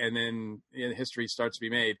DC, and then history starts to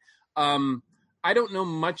be made. I don't know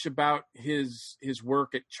much about his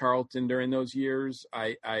work at Charlton during those years.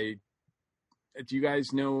 Do you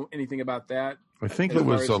guys know anything about that? I think it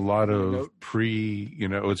was a lot of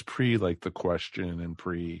it was pre like The Question and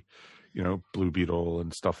pre, Blue Beetle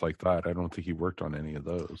and stuff like that. I don't think he worked on any of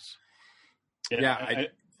those. Yeah, I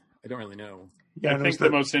don't really know. Yeah, I think the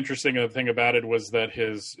most interesting thing about it was that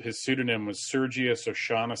his pseudonym was Sergius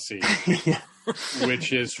O'Shaughnessy,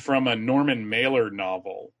 which is from a Norman Mailer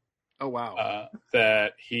novel. Oh, wow.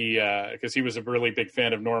 That he, because he was a really big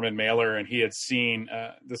fan of Norman Mailer, and he had seen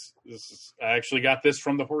this. I actually got this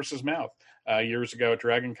from the horse's mouth years ago at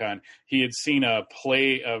DragonCon. He had seen a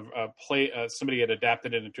play somebody had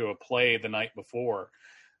adapted it into a play the night before.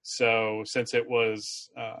 So since it was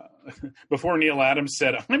before Neil Adams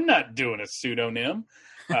said, "I'm not doing a pseudonym,"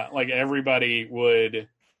 like everybody would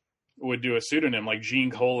do a pseudonym. Like Gene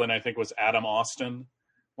Colan, I think, was Adam Austin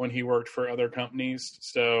when he worked for other companies.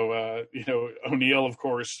 So, O'Neill, of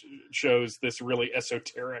course, chose this really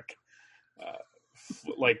esoteric,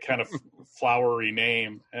 like kind of flowery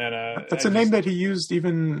name. And that's a name that he used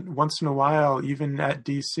even once in a while, even at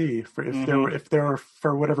DC. If there were,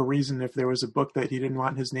 for whatever reason, if there was a book that he didn't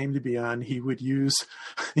want his name to be on, he would use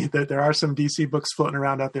that. There are some DC books floating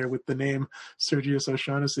around out there with the name Sergius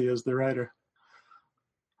O'Shaughnessy as the writer.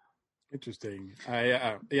 Interesting.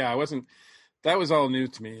 I wasn't. That was all new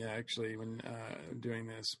to me, actually, when doing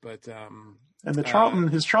this. But and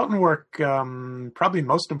his Charlton work, probably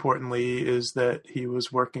most importantly, is that he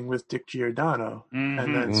was working with Dick Giordano,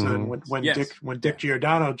 and then so when Dick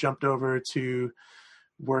Giordano jumped over to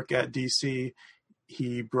work at DC,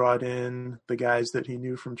 he brought in the guys that he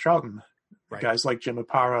knew from Charlton, guys like Jim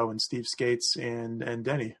Aparo and Steve Skates and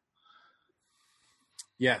Denny.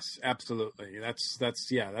 Yes, absolutely. That's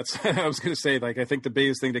I was going to say, like, I think the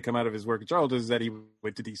biggest thing to come out of his work at Charlton is that he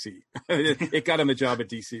went to DC. It got him the job at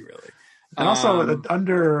DC, really. And also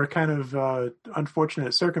under kind of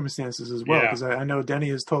unfortunate circumstances as well, because I know Denny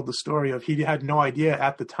has told the story of he had no idea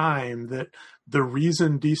at the time that the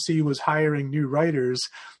reason DC was hiring new writers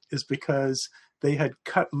is because they had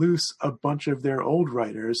cut loose a bunch of their old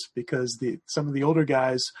writers because some of the older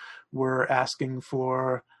guys were asking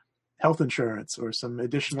for health insurance or some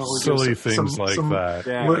additional silly things like that.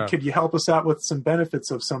 Yeah. Could you help us out with some benefits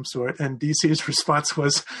of some sort? And DC's response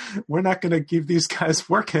was, we're not going to give these guys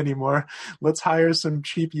work anymore. Let's hire some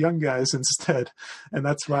cheap young guys instead. And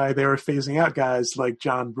that's why they were phasing out guys like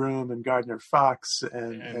John Broome and Gardner Fox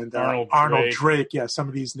and Arnold Drake. Yeah, some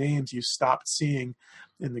of these names you stopped seeing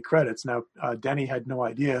in the credits. Now, Denny had no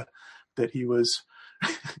idea that he was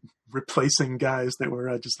replacing guys that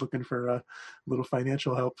were just looking for a little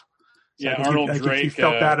financial help. So Arnold Drake. He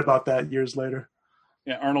felt bad about that years later.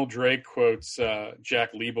 Yeah, Arnold Drake quotes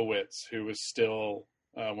Jack Leibowitz, who was still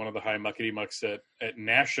one of the high muckety-mucks at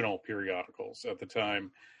national periodicals at the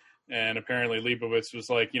time. And apparently Leibowitz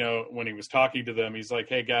was like, when he was talking to them, he's like,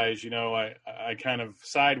 hey, guys, I kind of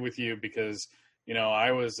side with you because,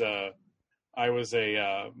 I was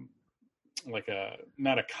like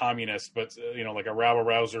not a communist, but, like a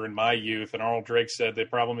rabble-rouser in my youth. And Arnold Drake said the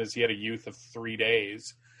problem is he had a youth of 3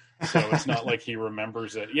 days. So it's not like he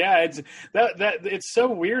remembers it. Yeah, it's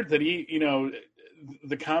so weird that he,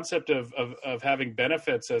 the concept of having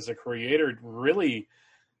benefits as a creator really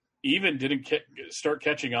even didn't start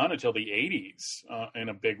catching on until the 80s in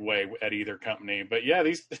a big way at either company. But yeah,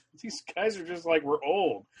 these guys are just like, we're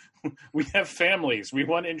old, we have families, we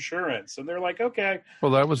want insurance, and they're like, okay.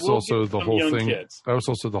 Well, that was also the whole thing. Kids. That was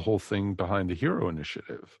also the whole thing behind the Hero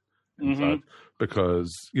Initiative,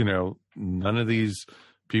 because none of these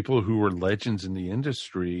people who were legends in the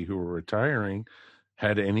industry who were retiring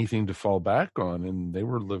had anything to fall back on, and they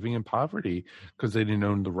were living in poverty because they didn't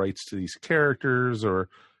own the rights to these characters, or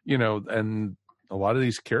and a lot of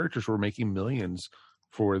these characters were making millions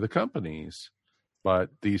for the companies. But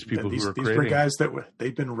these people these who were were creating guys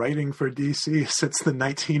they'd been writing for DC since the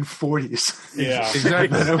 1940s. Yeah,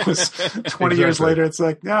 exactly. And it was 20 years later. It's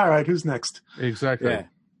like, all right, who's next? Exactly. Yeah.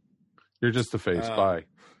 You're just a face. Bye.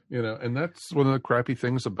 And that's one of the crappy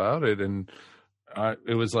things about it. And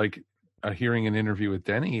it was like hearing an interview with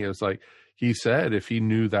Denny. It was like he said if he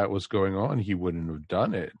knew that was going on, he wouldn't have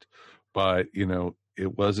done it. But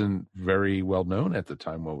it wasn't very well known at the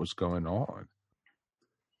time what was going on.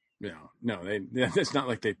 No, it's not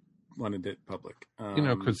like they wanted it public.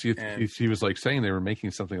 Because he was like saying they were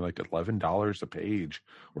making something like $11 a page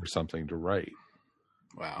or something to write.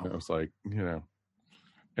 Wow. And it was like,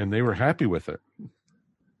 and they were happy with it.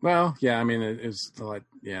 Well, yeah, I mean, it was a lot.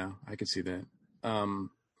 Yeah, I could see that.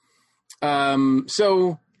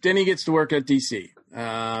 So Denny gets to work at DC,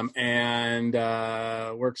 and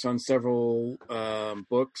works on several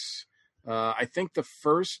books. I think the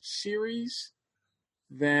first series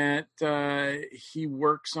that he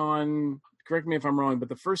works on, correct me if I'm wrong, but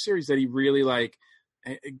the first series that he really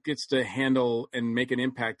gets to handle and make an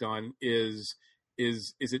impact on is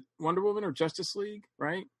it Wonder Woman or Justice League,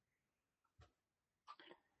 right?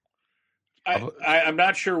 I'm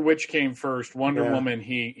not sure which came first. Wonder Woman,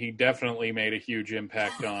 he definitely made a huge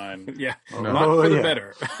impact on. Yeah, not for the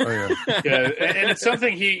better. Yeah, and it's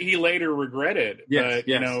something he later regretted. Yes,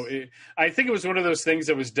 but I think it was one of those things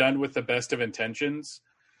that was done with the best of intentions.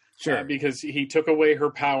 Sure, because he took away her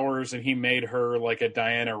powers and he made her like a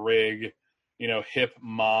Diana Rigg, hip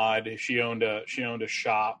mod. She owned a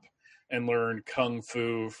shop and learned kung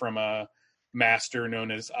fu from a master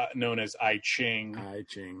known as I Ching. I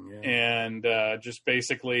Ching, yeah. And just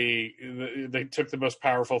basically, they took the most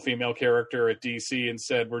powerful female character at DC and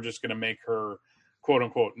said, "We're just going to make her quote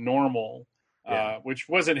unquote normal," which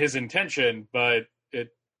wasn't his intention, but it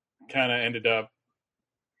kind of ended up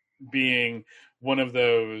being one of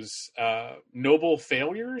those noble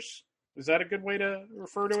failures. Is that a good way to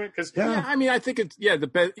refer to it? Because I mean, I think it's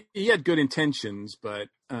he had good intentions, but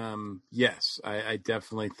yes, I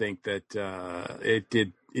definitely think that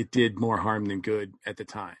it did more harm than good at the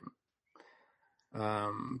time.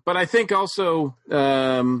 But I think also,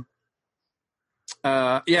 I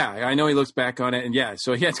know he looks back on it, and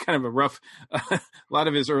so he has kind of a rough. A lot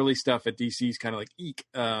of his early stuff at DC is kind of like eek,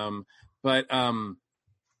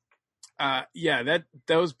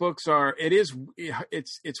 those books are.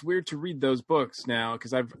 It's weird to read those books now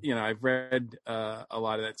because I've read a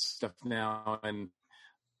lot of that stuff now, and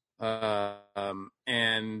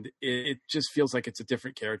it just feels like it's a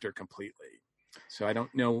different character completely. So I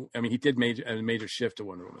don't know. I mean, he did a major shift to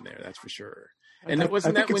Wonder Woman there, that's for sure. And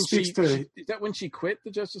wasn't that when is that when she quit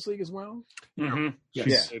the Justice League as well? Mm-hmm.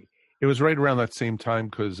 Yes. It was right around that same time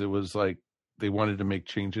because it was like they wanted to make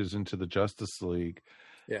changes into the Justice League.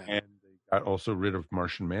 Yeah. And got also rid of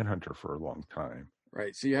Martian Manhunter for a long time.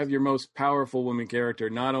 Right. So you have your most powerful woman character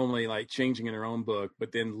not only changing in her own book,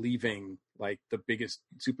 but then leaving the biggest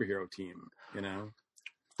superhero team, Then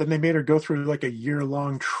they made her go through a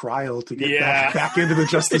year-long trial to get back into the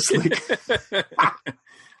Justice League.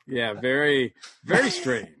 Yeah, very, very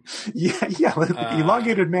strange.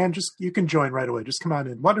 Elongated man, you can join right away. Just come on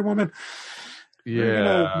in. Wonder Woman. Yeah. We're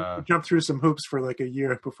gonna jump through some hoops for a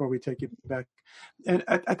year before we take you back. And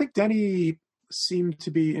I think Denny seemed to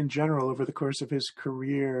be, in general, over the course of his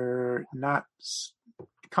career, not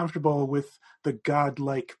comfortable with the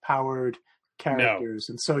godlike powered characters.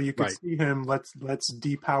 No. And so you could see him, let's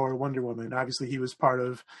depower Wonder Woman. Obviously, he was part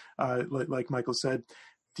of, like Michael said,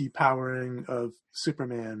 depowering of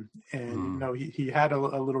Superman. And, he had a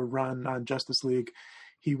little run on Justice League.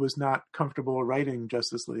 He was not comfortable writing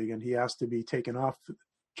Justice League, and he asked to be taken off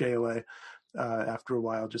JLA after a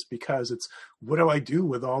while, just because it's, what do I do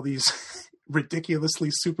with all these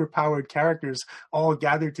ridiculously superpowered characters all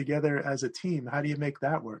gathered together as a team? How do you make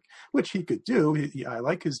that work? Which he could do. I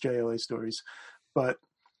like his JLA stories, but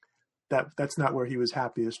that's not where he was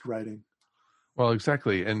happiest writing. Well,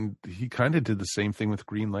 exactly. And he kind of did the same thing with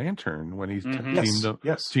Green Lantern when he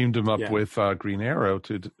teamed him up with Green Arrow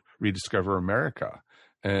to rediscover America.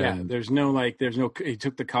 And he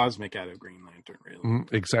took the cosmic out of Green Lantern, really.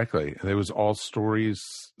 Exactly. There was all stories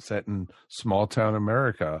set in small town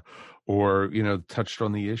America, or, touched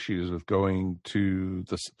on the issues of going to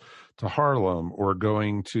Harlem, or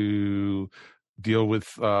going to deal with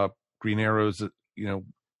Green Arrow's,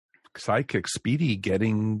 sidekick Speedy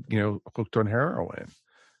getting, hooked on heroin,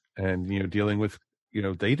 and, dealing with,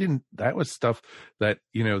 that was stuff that,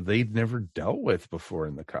 they'd never dealt with before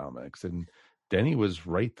in the comics. And Denny was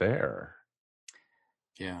right there.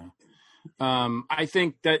 Yeah. I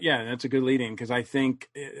think that, that's a good lead in, because I think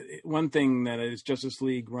one thing that his Justice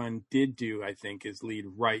League run did do, I think, is lead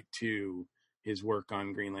right to his work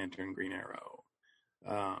on Green Lantern, Green Arrow,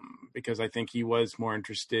 because I think he was more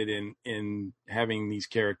interested in having these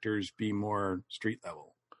characters be more street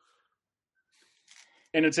level.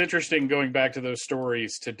 And it's interesting going back to those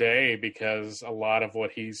stories today, because a lot of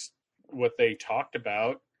what they talked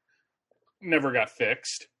about never got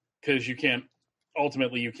fixed, because you can't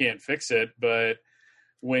fix it. But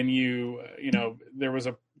when there was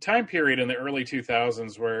a time period in the early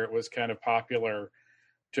 2000s where it was kind of popular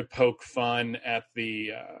to poke fun at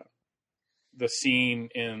the scene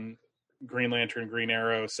in Green Lantern, Green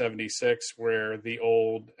Arrow 76, where the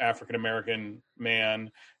old African-American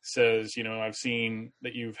man says, I've seen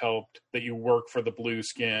that you work for the blue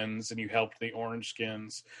skins and you helped the orange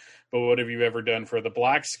skins, but what have you ever done for the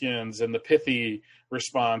black skins? And the pithy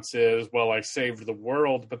response is, well, I saved the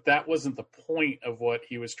world. But that wasn't the point of what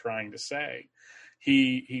he was trying to say.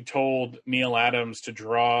 He told Neil Adams to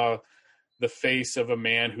draw the face of a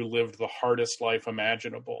man who lived the hardest life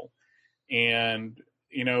imaginable. And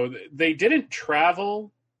they didn't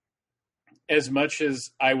travel as much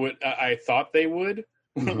as I thought they would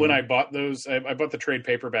when I bought those. I bought the trade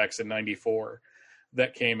paperbacks in '94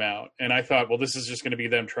 that came out, and I thought, well, this is just going to be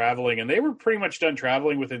them traveling, and they were pretty much done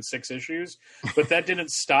traveling within 6 issues. But that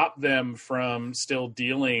didn't stop them from still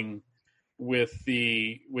dealing with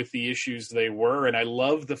the issues they were. And I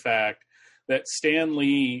love the fact that Stan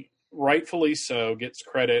Lee, rightfully so, gets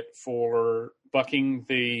credit for bucking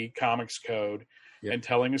the comics code. Yep. And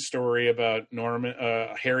telling a story about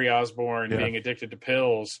Harry Osborn being addicted to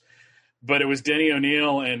pills. But it was Denny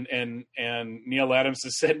O'Neil and Neil Adams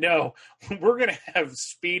that said, no, we're going to have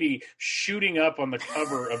Speedy shooting up on the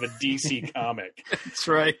cover of a DC comic. That's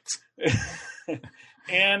right.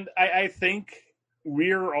 And I think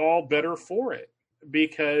we're all better for it,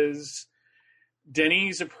 because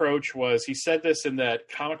Denny's approach was, he said this in that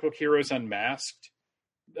Comic Book Heroes Unmasked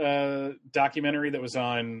documentary that was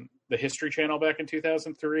on the History Channel back in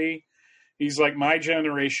 2003. He's like, my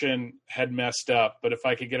generation had messed up, but if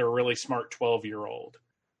I could get a really smart 12-year-old,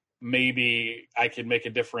 maybe I could make a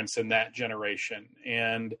difference in that generation.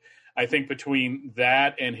 And I think between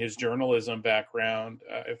that and his journalism background,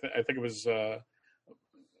 I think it was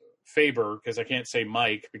Faber, because I can't say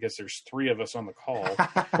Mike because there's 3 of us on the call.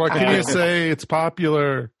 What can you say? It's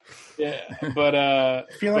popular. Yeah, but I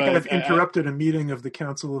feel like I've interrupted a meeting of the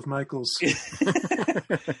Council of Michaels.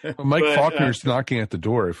 Well, Mike Faulkner's knocking at the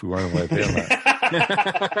door if we want to let him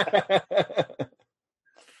out.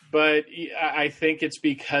 But I think it's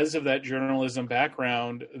because of that journalism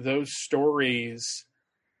background, those stories,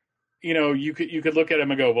 you could look at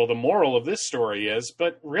them and go, well, the moral of this story is,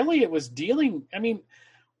 but really it was dealing,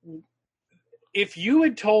 if you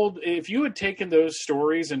had taken those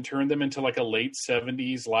stories and turned them into like a late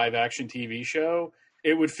 70s live action TV show,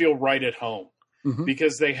 it would feel right at home,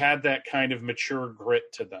 because they had that kind of mature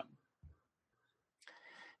grit to them.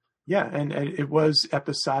 Yeah. And it was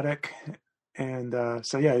episodic. And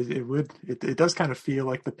so, yeah, it does kind of feel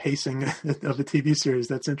like the pacing of a TV series.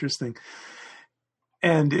 That's interesting.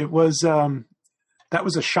 And it was, that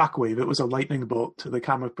was a shockwave. It was a lightning bolt to the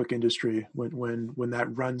comic book industry when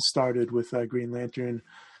that run started with Green Lantern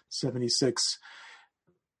 76.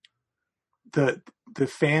 The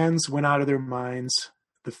fans went out of their minds.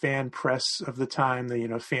 The fan press of the time, the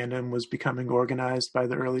fandom was becoming organized by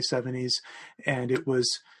the early 70s, and it was,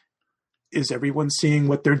 is everyone seeing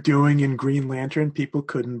what they're doing in Green Lantern? People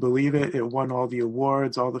couldn't believe it. It won all the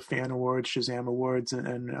awards, all the fan awards, Shazam awards,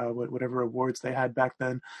 and whatever awards they had back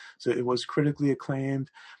then. So it was critically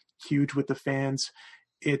acclaimed, huge with the fans.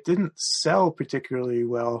 It didn't sell particularly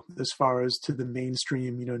well as far as to the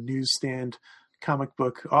mainstream, newsstand comic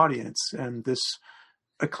book audience. And this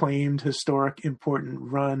acclaimed, historic, important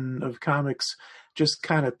run of comics just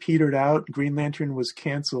kind of petered out. Green Lantern was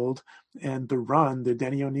canceled, and the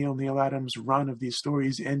Denny O'Neil, Neil Adams run of these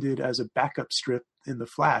stories ended as a backup strip in The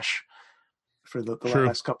Flash for the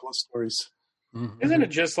last couple of stories. Mm-hmm. Isn't it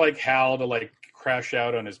just like Hal to crash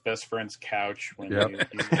out on his best friend's couch when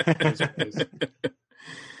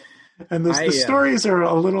And the stories are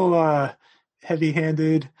a little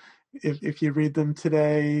heavy-handed if you read them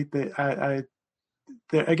today.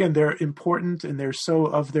 They're important and they're so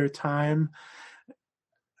of their time.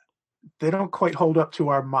 They don't quite hold up to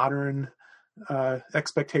our modern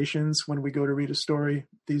expectations when we go to read a story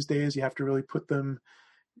these days. You have to really put them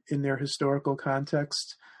in their historical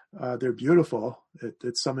context. They're beautiful.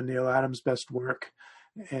 It's some of Neil Adams' best work,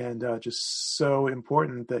 and just so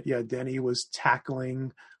important that, Denny was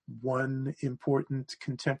tackling one important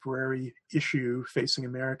contemporary issue facing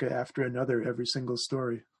America after another every single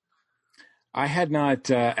story. I had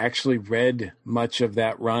not actually read much of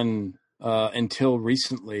that run until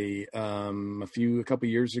recently. A couple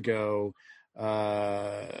years ago,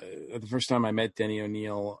 the first time I met Denny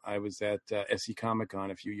O'Neil, I was at SE Comic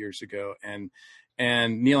Con a few years ago, and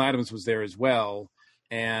Neil Adams was there as well.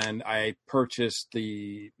 And I purchased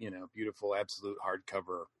the, beautiful absolute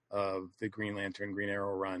hardcover of the Green Lantern, Green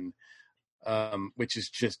Arrow run, which is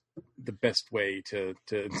just the best way to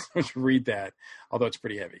read that, although it's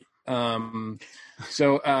pretty heavy. And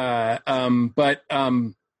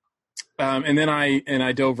then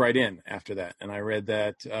I dove right in after that, and I read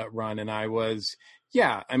that run, and I was,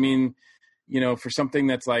 for something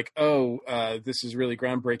that's like, this is really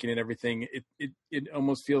groundbreaking and everything, it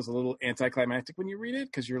almost feels a little anticlimactic when you read it,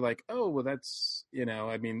 because you're like, oh, well, that's,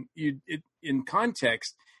 in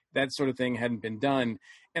context, that sort of thing hadn't been done.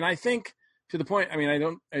 And I think, to the point,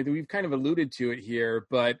 we've kind of alluded to it here,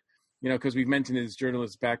 but, because we've mentioned his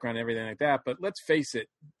journalist background and everything like that, but let's face it,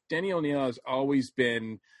 Denny O'Neil has always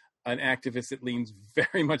been an activist that leans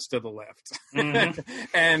very much to the left. Mm-hmm.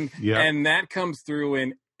 and that comes through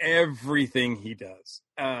in everything he does.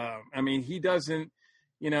 He doesn't,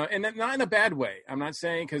 and not in a bad way. I'm not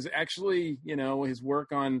saying, because actually, his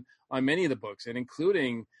work on many of the books, and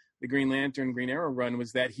including the Green Lantern, Green Arrow run,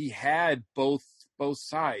 was that he had both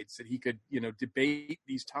sides that he could, debate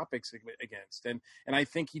these topics against. And I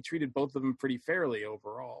think he treated both of them pretty fairly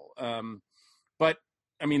overall. But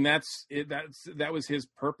that was his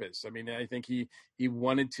purpose. I think he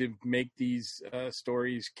wanted to make these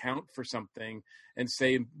stories count for something and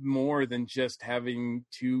say more than just having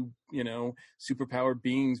two, superpowered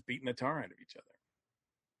beings beating the tar out of each other.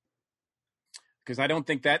 Because I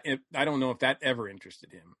don't know if that ever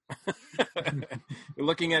interested him.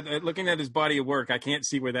 looking at his body of work, I can't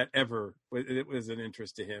see where that ever was an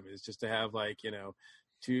interest to him. It's just to have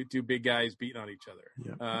two big guys beating on each other.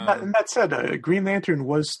 Yeah. And that said, Green Lantern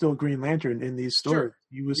was still Green Lantern in these stories. Sure.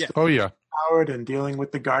 He was still powered and dealing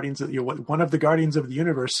with the Guardians of one of the Guardians of the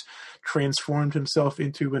Universe transformed himself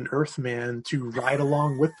into an Earthman to ride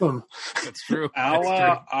along with them. That's true. I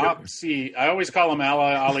always call him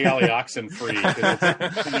Ali Oxenfree, because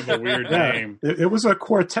it's kind of a weird name. It was a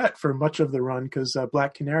quartet for much of the run, because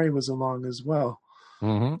Black Canary was along as well.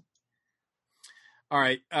 Mm-hmm. All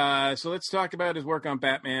right, so let's talk about his work on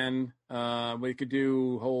Batman. We could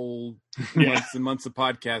do whole months and months of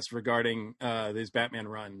podcasts regarding his Batman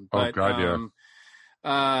run. But,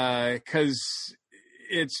 because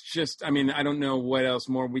it's just, I don't know what else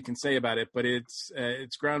more we can say about it, but it's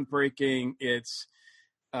groundbreaking. It's,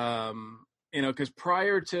 because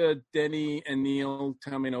prior to Denny and Neil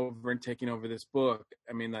coming over and taking over this book,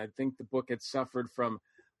 I think the book had suffered from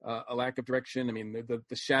a lack of direction.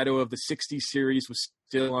 The shadow of the 60s series was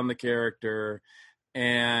still on the character,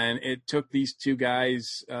 and it took these two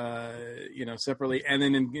guys, separately and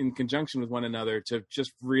then in conjunction with one another to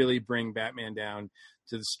just really bring Batman down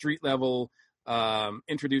to the street level,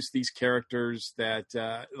 introduce these characters that,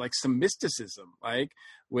 like some mysticism, like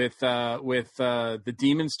with the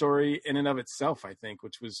demon story in and of itself, I think,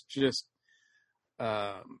 which was just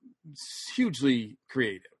hugely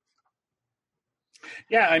creative.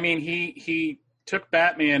 Yeah, he took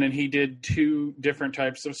Batman and he did two different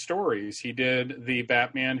types of stories. He did the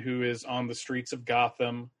Batman who is on the streets of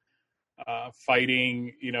Gotham,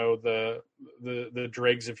 fighting, the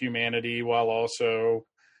dregs of humanity, while also,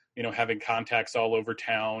 having contacts all over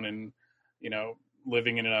town and,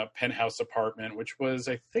 living in a penthouse apartment, which was,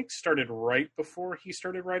 I think, started right before he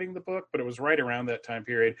started writing the book, but it was right around that time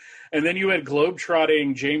period. And then you had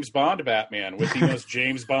globetrotting James Bond Batman with the most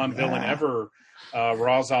James Bond villain ever,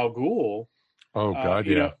 Ra's al Ghul. Oh God,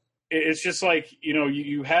 It's just like,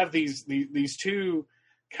 you have these two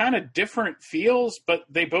kind of different feels, but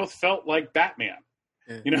they both felt like Batman.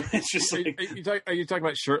 It's just like... Are you talking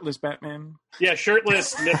about shirtless Batman? Yeah,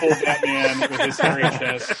 shirtless, nipple Batman with his hairy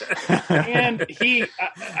chest. And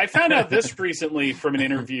I found out this recently from an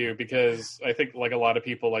interview, because I think, like a lot of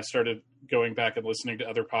people, I started going back and listening to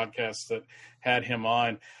other podcasts that had him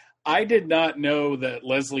on. I did not know that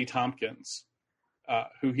Leslie Tompkins,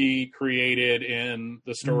 who he created in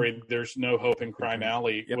the story There's No Hope in Crime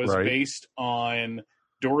Alley, was based on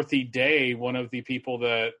Dorothy Day, one of the people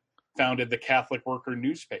that founded the Catholic Worker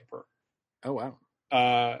newspaper. Oh, wow.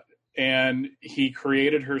 And he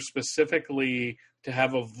created her specifically to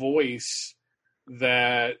have a voice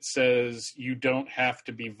that says you don't have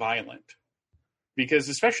to be violent. Because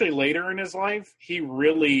especially later in his life, he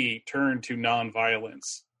really turned to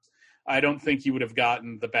nonviolence. I don't think you would have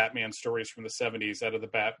gotten the Batman stories from the 70s out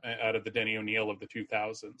of the Denny O'Neil of the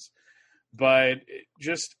 2000s. But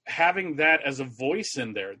just having that as a voice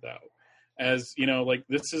in there, though, as, like,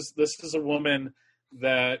 this is a woman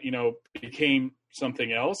that, became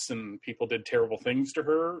something else, and people did terrible things to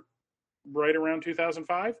her right around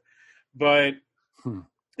 2005. But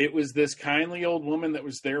it was this kindly old woman that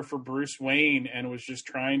was there for Bruce Wayne and was just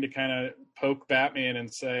trying to kind of poke Batman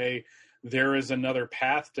and say, there is another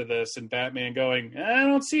path to this. And Batman going, I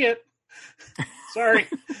don't see it. Sorry.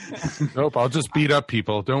 Nope, I'll just beat up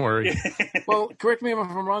people. Don't worry. Well, correct me if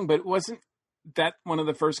I'm wrong, but wasn't that one of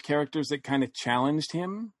the first characters that kind of challenged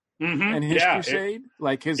him and his crusade?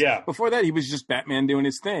 Before that, he was just Batman doing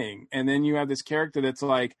his thing. And then you have this character that's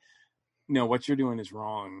like, no, what you're doing is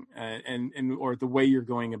wrong, and or the way you're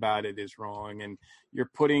going about it is wrong, and you're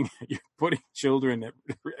putting children at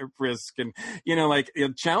risk, and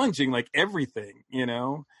challenging like everything.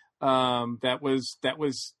 That was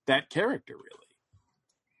that character really.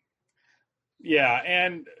 Yeah,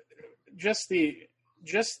 and just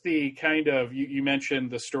the kind of you mentioned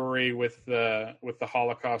the story with the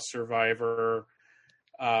Holocaust survivor.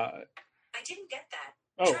 I didn't get that.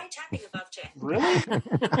 Oh, try tapping above to. Really?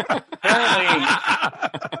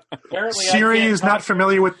 Apparently, Siri is not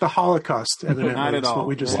familiar with the Holocaust. Evidently, not at all. What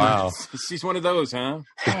we just wow. She's one of those, huh?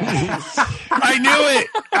 I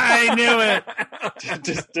knew it.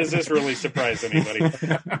 Does this really surprise anybody?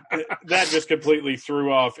 That just completely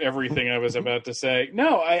threw off everything I was about to say.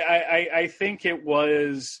 No, I think it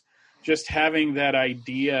was just having that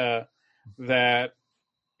idea that,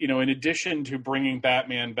 in addition to bringing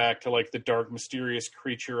Batman back to like the dark, mysterious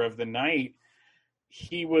creature of the night,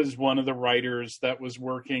 he was one of the writers that was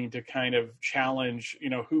working to kind of challenge,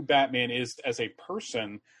 who Batman is as a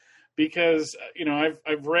person. Because, I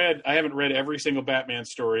haven't read every single Batman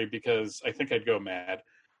story because I think I'd go mad.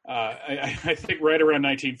 I think right around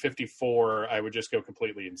 1954, I would just go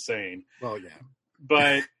completely insane. Well, yeah.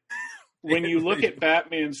 But when you look at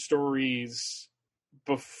Batman stories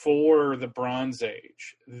before the Bronze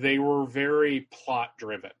Age, they were very plot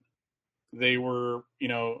driven. They were,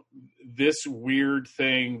 this weird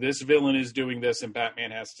thing, this villain is doing this and Batman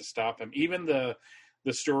has to stop him. Even the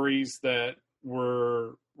stories that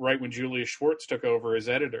were right when Julius Schwartz took over as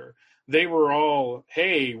editor, they were all,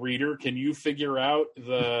 hey, reader, can you figure out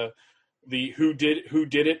the who did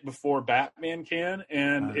it before Batman can?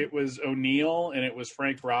 And it was O'Neill and it was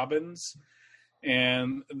Frank Robbins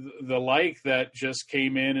and the like that just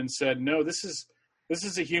came in and said, no, this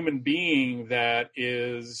is a human being that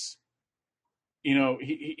is,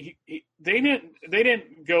 they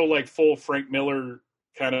didn't go like full Frank Miller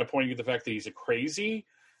kind of pointing to the fact that he's a crazy,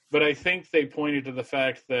 but I think they pointed to the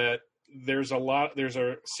fact that there's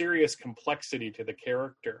a serious complexity to the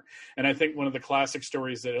character. And I think one of the classic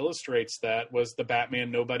stories that illustrates that was the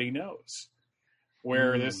Batman Nobody Knows,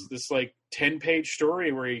 where this like 10-page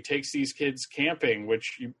story where he takes these kids camping,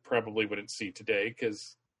 which you probably wouldn't see today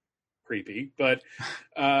because creepy, but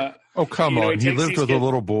oh, come on, he lived with a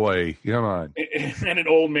little boy, come on, and an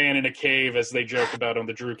old man in a cave, as they joke about on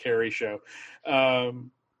the Drew Carey show.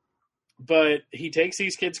 But he takes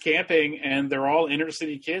these kids camping and they're all inner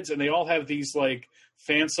city kids and they all have these like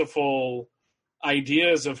fanciful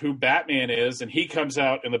ideas of who Batman is. And he comes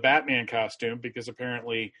out in the Batman costume because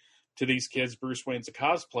apparently to these kids, Bruce Wayne's a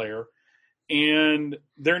cosplayer and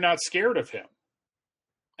they're not scared of him.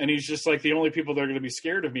 And he's just like, the only people that are going to be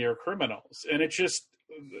scared of me are criminals. And it's just,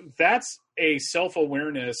 that's a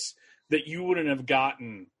self-awareness that you wouldn't have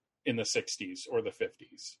gotten in the 60s or the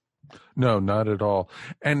 50s. No, not at all.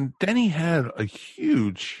 And Denny had a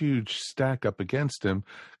huge stack up against him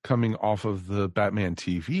coming off of the Batman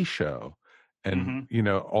TV show and,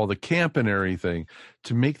 all the camp and everything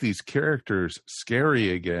to make these characters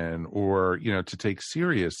scary again or, to take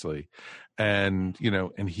seriously. And,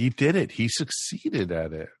 and he did it. He succeeded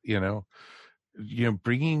at it,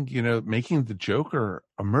 bringing, making the Joker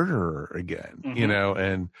a murderer again,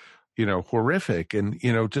 and, horrific and,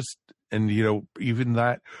 and, even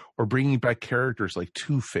that, or bringing back characters like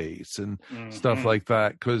Two-Face and stuff like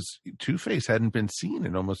that, because Two-Face hadn't been seen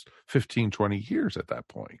in almost 15, 20 years at that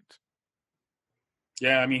point.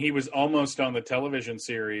 Yeah, I mean, he was almost on the television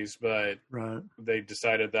series, but they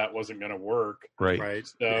decided that wasn't going to work. Right.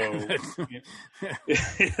 So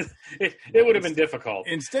it would have been difficult.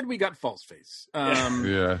 Instead, we got False Face.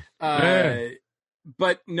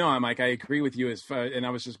 But no, Mike, I agree with you and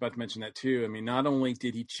I was just about to mention that too. I mean, not only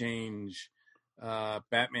did he change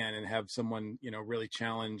Batman and have someone, really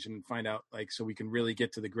challenge and find out so we can really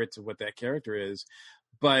get to the grits of what that character is,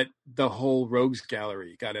 but the whole rogues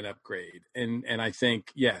gallery got an upgrade. And I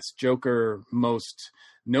think, yes, Joker most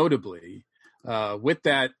notably with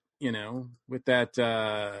that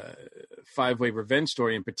 5-way revenge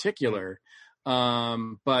story in particular.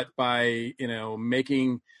 But by,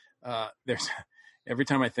 making there's every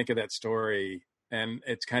time I think of that story, and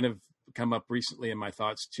it's kind of come up recently in my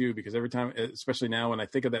thoughts too, because every time, especially now when I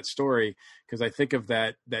think of that story, because I think of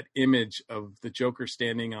that image of the Joker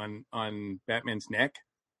standing on Batman's neck.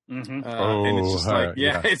 Mm-hmm. And it's just like,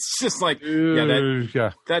 it's just like,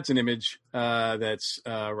 that's an image that's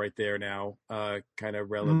right there now, kind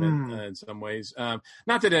of relevant in some ways. Not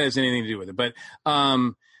that it has anything to do with it, but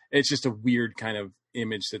it's just a weird kind of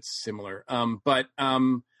image that's similar. But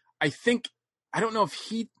I think, I don't know if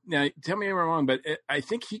now tell me if I'm wrong, but I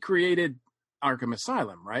think he created Arkham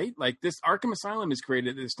Asylum, right? Like this Arkham Asylum is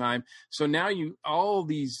created at this time. So now all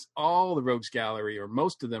the Rogues Gallery, or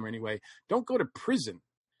most of them anyway, don't go to prison.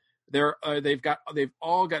 They've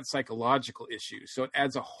all got psychological issues. So it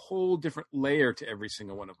adds a whole different layer to every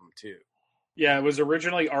single one of them too. Yeah, it was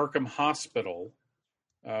originally Arkham Hospital,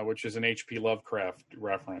 which is an H.P. Lovecraft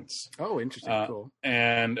reference. Oh, interesting. Cool.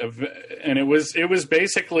 And it was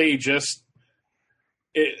basically just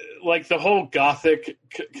like the whole gothic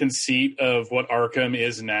conceit of what Arkham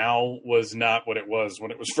is now was not what it was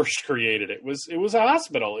when it was first created. It was a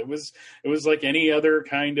hospital. It was like any other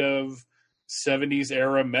kind of 70s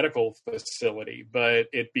era medical facility, but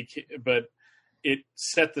it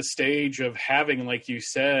set the stage of having, like you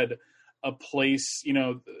said, a place,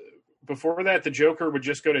 before that, the Joker would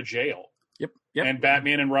just go to jail. Yep. And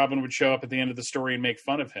Batman and Robin would show up at the end of the story and make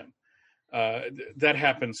fun of him. That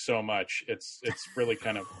happens so much. It's really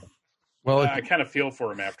kind of, I kind of feel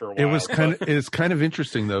for him after a while. It's kind of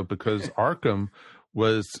interesting though, because Arkham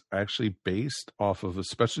was actually based off of,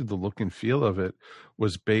 especially the look and feel of it,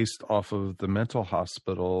 was based off of the mental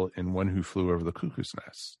hospital in One Who Flew Over the Cuckoo's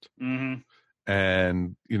Nest. Mm-hmm.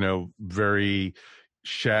 And, very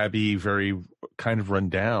shabby, very kind of run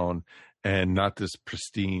down, and not this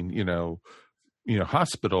pristine,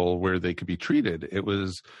 hospital where they could be treated. It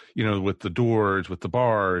was, with the doors, with the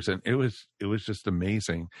bars, and it was just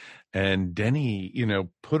amazing. And Denny,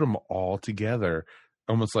 put them all together,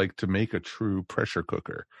 almost like to make a true pressure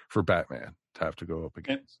cooker for Batman to have to go up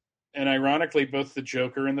against. And ironically, both the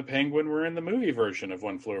Joker and the Penguin were in the movie version of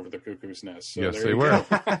One Flew Over the Cuckoo's Nest. So yes, they were.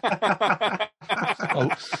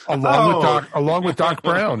 along with Doc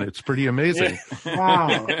Brown. It's pretty amazing. Yeah.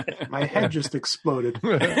 Wow. My head just exploded.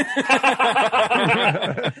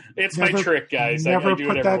 It's my trick, guys. Never I do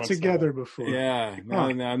put it that together before. Yeah. No,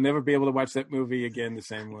 I'll never be able to watch that movie again the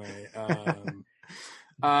same way.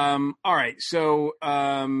 All right. So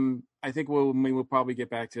I think we'll probably get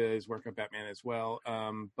back to his work on Batman as well.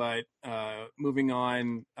 But moving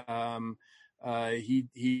on,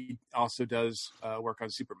 he also does work on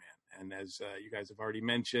Superman. And as you guys have already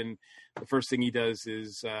mentioned, the first thing he does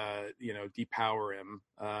is, depower him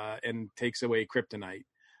and takes away kryptonite.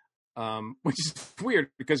 Which is weird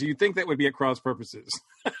because you'd think that would be at cross purposes,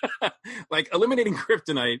 like eliminating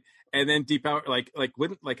kryptonite and then depower,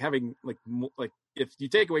 like having if you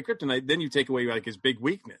take away kryptonite, then you take away like his big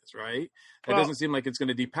weakness, right? It doesn't seem like it's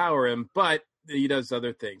going to depower him, but he does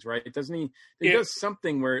other things, right? Doesn't he? He does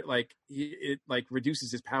something where it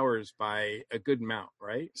reduces his powers by a good amount,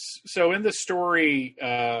 right? So in the story,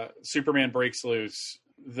 Superman breaks loose.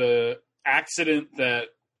 The accident that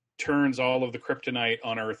turns all of the kryptonite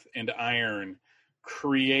on Earth into iron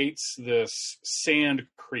creates this sand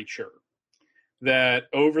creature that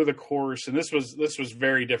over the course, and this was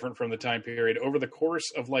very different from the time period, over the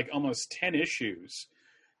course of almost 10 issues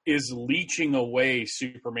is leeching away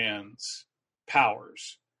Superman's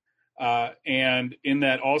powers. And in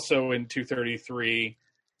that, also in 233,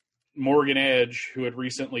 Morgan Edge, who had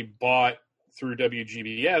recently bought through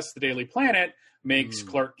WGBS, the Daily Planet, makes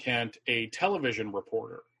Clark Kent a television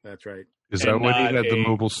reporter. That's right. Is that when he had the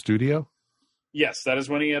mobile studio? Yes, that is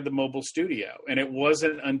when he had the mobile studio. And it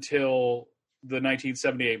wasn't until the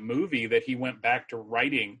 1978 movie that he went back to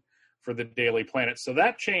writing for the Daily Planet. So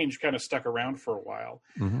that change kind of stuck around for a while.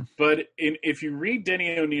 Mm-hmm. But if you read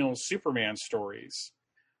Denny O'Neil's Superman stories,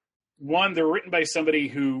 one, they're written by somebody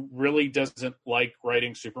who really doesn't like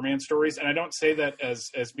writing Superman stories. And I don't say that as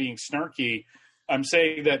being snarky. I'm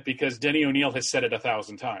saying that because Denny O'Neil has said it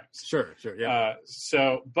 1,000 times. Sure, yeah.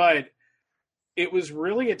 But it was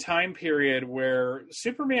really a time period where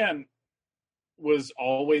Superman was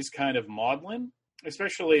always kind of maudlin,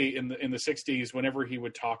 especially in the 60s, whenever he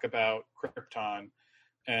would talk about Krypton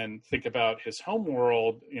and think about his home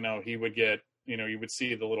world, he would get, you would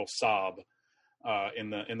see the little sob in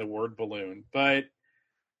the word balloon. But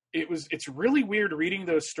it's really weird reading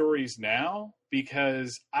those stories now,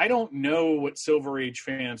 because I don't know what Silver Age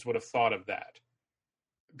fans would have thought of that,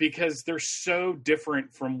 because they're so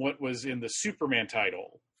different from what was in the Superman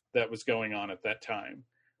title that was going on at that time,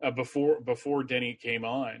 before Denny came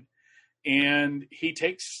on. And he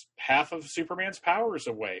takes half of Superman's powers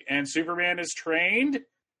away, and Superman is trained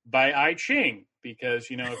by I Ching, because,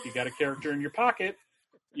 if you got a character in your pocket,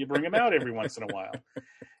 you bring him out every once in a while.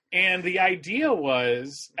 And the idea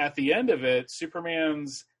was, at the end of it,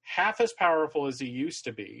 Superman's half as powerful as he used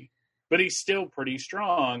to be, but he's still pretty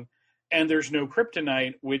strong. And there's no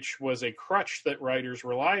kryptonite, which was a crutch that writers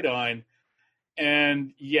relied on.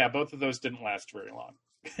 And yeah, both of those didn't last very long.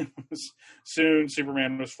 Soon,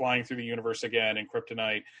 Superman was flying through the universe again, and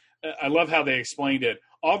kryptonite. I love how they explained it.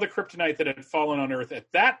 All the kryptonite that had fallen on Earth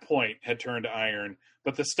at that point had turned to iron,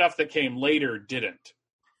 but the stuff that came later didn't.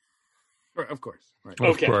 Of course. Right.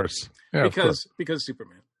 Okay. Of course. Yeah, because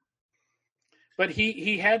Superman. But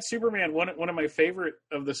he had Superman. One of my favorite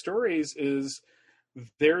of the stories is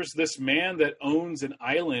there's this man that owns an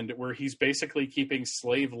island where he's basically keeping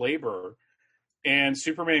slave labor. And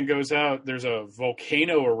Superman goes out, there's a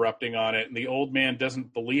volcano erupting on it, and the old man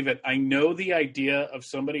doesn't believe it. I know the idea of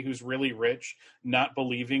somebody who's really rich not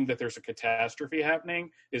believing that there's a catastrophe happening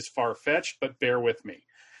is far-fetched, but bear with me.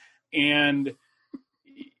 And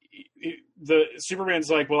the Superman's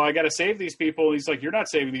like, well, I got to save these people. He's like, you're not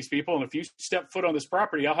saving these people. And if you step foot on this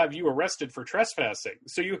property, I'll have you arrested for trespassing.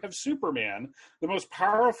 So you have Superman, the most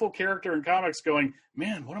powerful character in comics, going,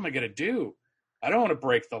 man, what am I going to do? I don't want to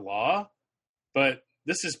break the law, but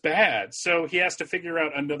this is bad. So he has to figure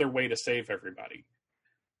out another way to save everybody.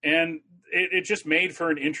 And it just made for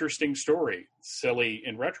an interesting story. Silly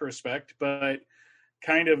in retrospect, but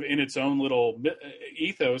kind of in its own little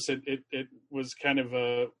ethos, it was kind of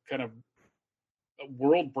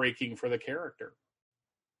world breaking for the character.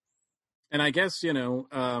 And I guess,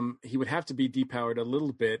 he would have to be depowered a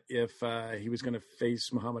little bit if he was going to face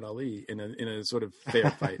Muhammad Ali in a sort of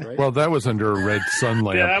fair fight, right? Well, that was under a red sun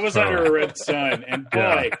lamp. Yeah, that was under a red sun. And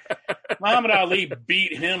boy, Muhammad Ali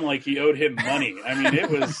beat him like he owed him money. I mean,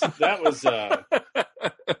 that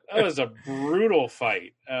was a brutal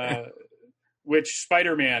fight, which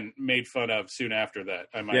Spider-Man made fun of soon after that,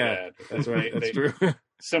 I might add. That's right. That's true.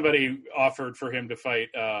 Somebody offered for him to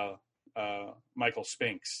fight Michael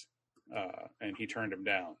Spinks. And he turned him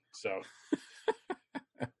down. So,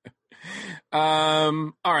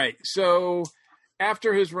 all right. So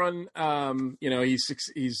after his run, he's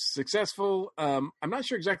successful. I'm not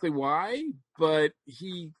sure exactly why, but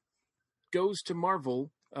he goes to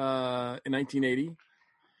Marvel in 1980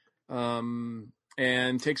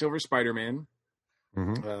 and takes over Spider-Man.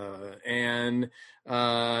 Mm-hmm. And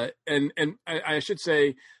I should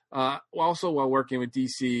say. Also, while working with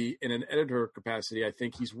DC in an editor capacity, I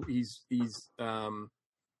think he's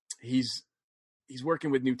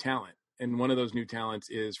working with new talent, and one of those new talents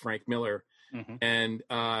is Frank Miller, and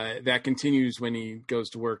that continues when he goes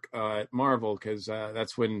to work at Marvel, because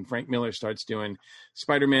that's when Frank Miller starts doing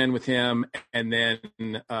Spider-Man with him, and then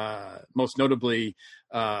most notably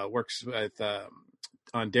works with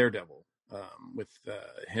on Daredevil with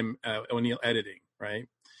him O'Neill editing, right?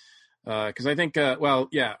 Because I think,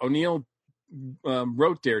 O'Neill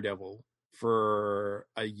wrote Daredevil for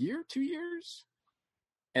a year, 2 years,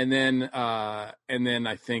 and then I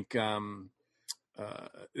think that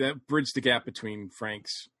bridged the gap between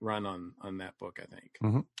Frank's run on that book, I think.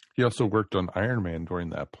 Mm-hmm. He also worked on Iron Man during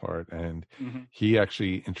that part, and he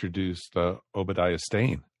actually introduced Obadiah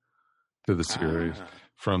Stane to the series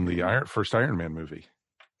from the first Iron Man movie.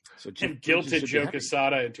 So and guilted Joe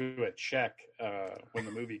Quesada into a check when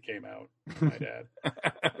the movie came out. My dad, one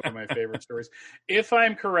of my favorite stories. If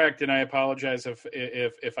I'm correct, and I apologize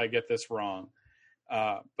if I get this wrong,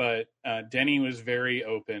 but Denny was very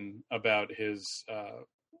open about his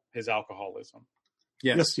alcoholism.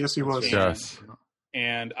 Yes, he was. Yes,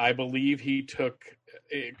 and I believe he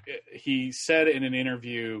said in an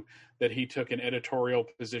interview that he took an editorial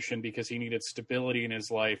position because he needed stability in his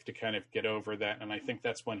life to kind of get over that. And I think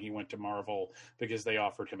that's when he went to Marvel, because they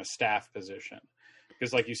offered him a staff position.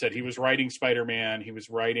 Because like you said, he was writing Spider-Man. He was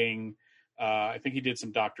writing, I think he did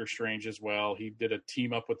some Doctor Strange as well. He did a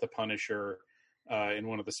team up with the Punisher in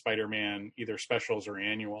one of the Spider-Man, either specials or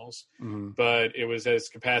annuals. Mm-hmm. But it was his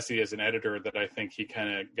capacity as an editor that I think he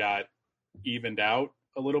kind of got evened out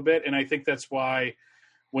a little bit. And I think that's why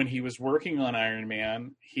when he was working on Iron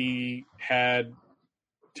Man, he had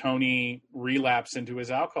Tony relapse into his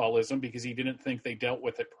alcoholism because he didn't think they dealt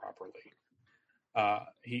with it properly.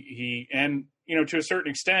 And to a certain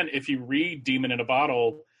extent, if you read Demon in a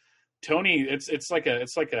Bottle, Tony, it's like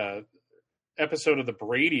a episode of the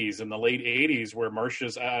Brady's in the late 80s where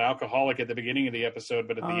Marcia's an alcoholic at the beginning of the episode,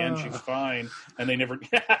 but at the end she's fine, and they never.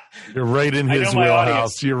 You're right in his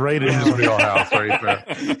wheelhouse. You're right in his wheelhouse, right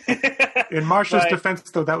there. In Marcia's defense,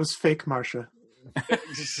 though, that was fake Marcia.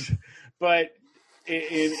 But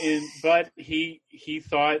But he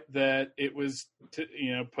thought that it was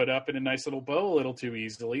put up in a nice little bow a little too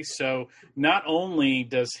easily. So not only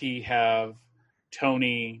does he have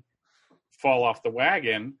Tony fall off the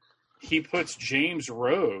wagon, he puts James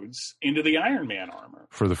Rhodes into the Iron Man armor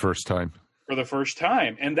For the first time.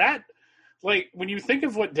 And that, like, when you think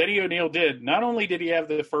of what Denny O'Neil did, not only did he have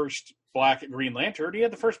the first Black Green Lantern, he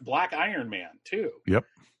had the first Black Iron Man too. Yep.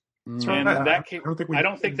 That's And right. I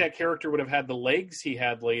don't think that character would have had the legs he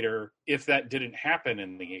had later if that didn't happen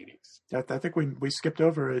in the 80s. I think we skipped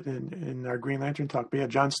over it in our Green Lantern talk. But yeah,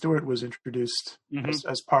 John Stewart was introduced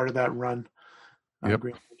as part of that run. Yep.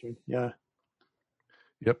 Green Lantern. Yeah.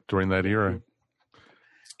 Yep. During that era.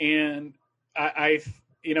 And I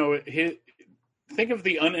think of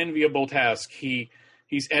the unenviable task.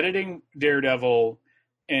 He's editing Daredevil,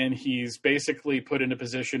 and he's basically put in a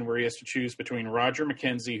position where he has to choose between Roger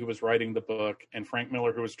McKenzie, who was writing the book, and Frank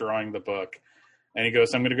Miller, who was drawing the book. And he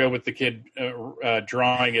goes, I'm going to go with the kid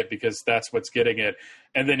drawing it because that's what's getting it.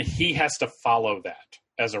 And then he has to follow that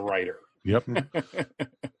as a writer. Yep.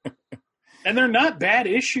 And they're not bad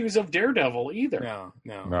issues of Daredevil either.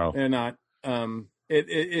 No, they're not. It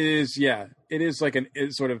is, yeah. It is like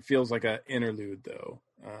it sort of feels like an interlude though.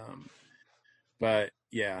 But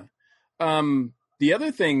yeah. The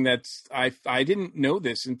other thing that's I didn't know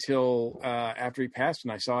this until after he passed,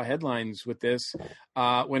 and I saw headlines with this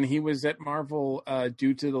when he was at Marvel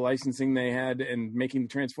due to the licensing they had and making the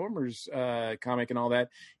Transformers comic and all that.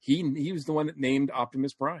 He was the one that named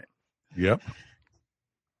Optimus Prime. Yep.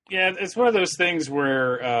 Yeah, it's one of those things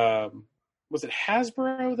where was it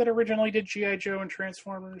Hasbro that originally did G.I. Joe and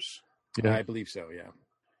Transformers? Yeah, I believe so. Yeah.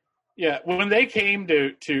 Yeah, when they came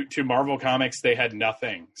to Marvel Comics, they had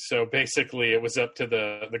nothing. So basically, it was up to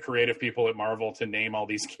the creative people at Marvel to name all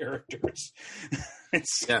these characters.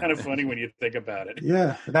 It's kind of funny when you think about it.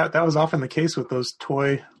 Yeah, that was often the case with those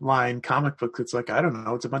toy line comic books. It's like, I don't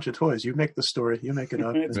know, it's a bunch of toys. You make the story, you make it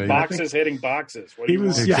up. It's boxes hitting boxes. What do you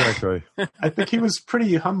want? Exactly. Yeah, I think he was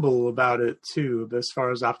pretty humble about it too, as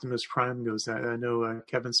far as Optimus Prime goes. I know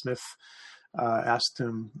Kevin Smith asked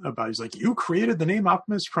him about, he's like, you created the name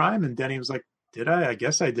Optimus Prime? And Denny was like, did I? I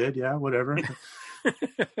guess I did. Yeah, whatever.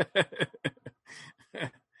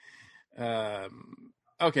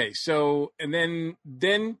 Okay, so, and then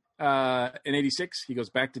in 86, he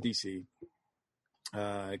goes back to DC.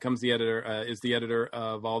 Is the editor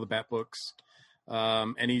of all the Bat books.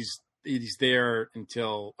 And he's there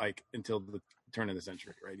until the turn of the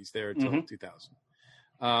century, right? He's there until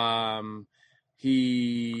 2000.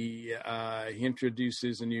 He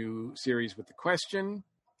introduces a new series with The Question.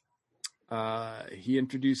 He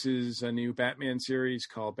introduces a new Batman series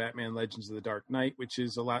called Batman Legends of the Dark Knight, which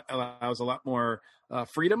allows a lot more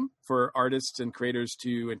freedom for artists and creators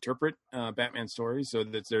to interpret Batman stories, so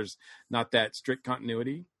that there's not that strict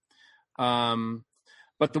continuity.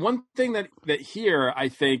 But the one thing that here, I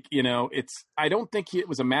think, I don't think it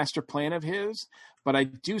was a master plan of his, but I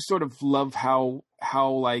do sort of love how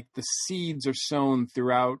like the seeds are sown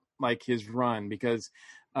throughout like his run, because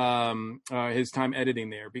his time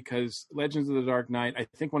editing there, because Legends of the Dark Knight, I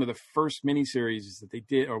think one of the first miniseries that they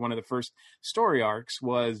did, or one of the first story arcs,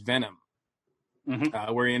 was Venom,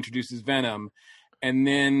 where he introduces Venom. And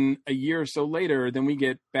then a year or so later, then we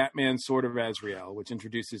get Batman Sword of Azrael, which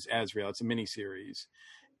introduces Azrael. It's a miniseries.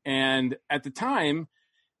 And at the time,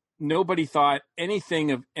 nobody thought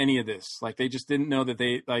anything of any of this. Like, they just didn't know that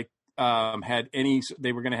they they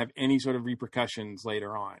were going to have any sort of repercussions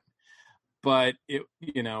later on. But it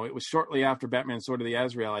was shortly after Batman Sword of the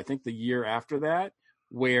Azrael, I think the year after that,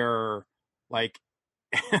 where like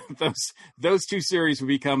those two series would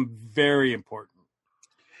become very important.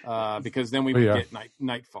 Because then we would get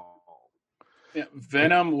Nightfall. Yeah,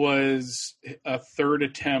 Venom was a third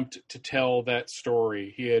attempt to tell that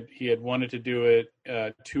story. He had wanted to do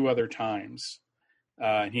it 2 other times,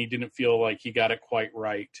 and he didn't feel like he got it quite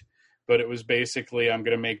right. But it was basically, I'm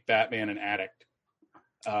going to make Batman an addict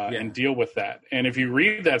and deal with that. And if you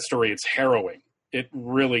read that story, it's harrowing. It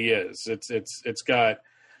really is. It's got,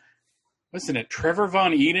 wasn't it, Trevor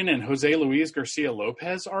Von Eden and Jose Luis Garcia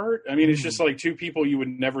Lopez art? I mean, it's just like 2 people you would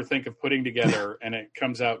never think of putting together, and it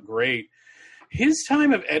comes out great. His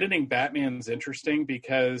time of editing Batman's interesting,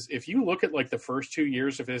 because if you look at like the first 2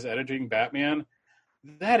 years of his editing Batman,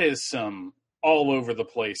 that is some all over the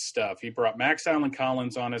place stuff. He brought Max Allan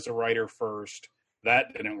Collins on as a writer first.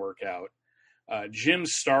 That didn't work out. Jim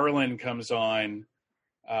Starlin comes on,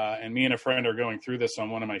 and me and a friend are going through this on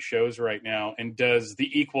one of my shows right now, and does The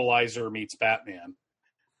Equalizer meets Batman,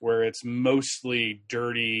 where it's mostly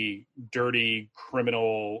dirty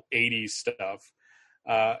criminal 80s stuff.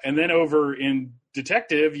 And then over in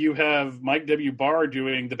Detective, you have Mike W. Barr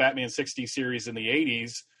doing the Batman 60 series in the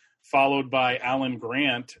 80s, followed by Alan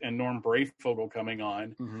Grant and Norm Brayfogle coming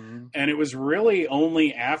on. Mm-hmm. And it was really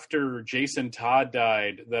only after Jason Todd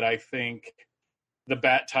died that I think the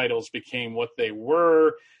Bat titles became what they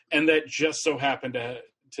were, and that just so happened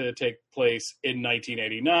to take place in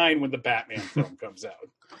 1989 when the Batman film comes out.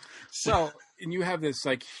 So, and you have this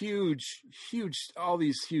like huge, all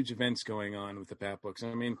these huge events going on with the Bat books.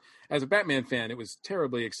 I mean, as a Batman fan, it was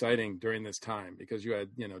terribly exciting during this time because you had,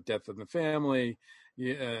 Death in the Family,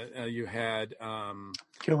 you had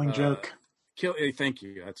Killing Joke. Thank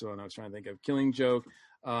you. That's what I was trying to think of. Killing Joke.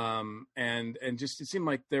 And just it seemed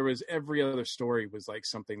like there was every other story was like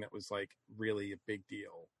something that was like really a big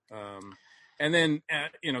deal. And then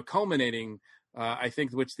culminating, I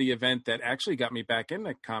think, which the event that actually got me back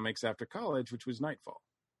into comics after college, which was Nightfall.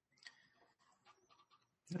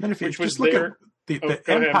 And then if you just look at the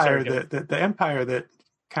empire, the empire that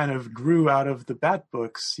kind of grew out of the Bat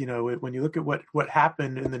books, when you look at what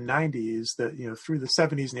happened in the 90s, that, through the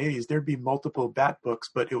 70s and 80s, there'd be multiple Bat books,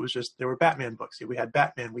 but it was just, there were Batman books. We had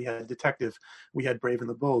Batman, we had Detective, we had Brave and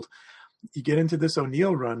the Bold. You get into this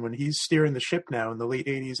O'Neill run when he's steering the ship now in the late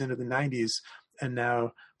 80s into the 90s, and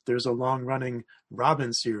now there's a long-running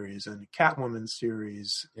Robin series and Catwoman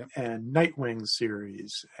series and Nightwing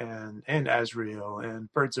series and Azrael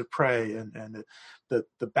and Birds of Prey, and the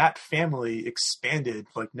Bat family expanded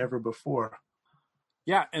like never before.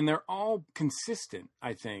 Yeah, and they're all consistent,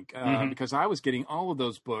 I think, because I was getting all of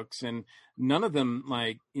those books, and none of them,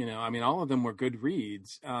 all of them were good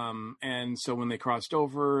reads. And so when they crossed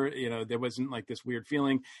over, there wasn't like this weird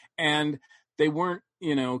feeling, and they weren't,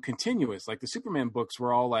 continuous. Like the Superman books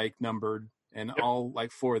were all like numbered, and all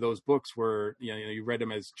like 4 of those books were, you read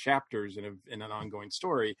them as chapters in an ongoing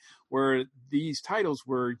story, where these titles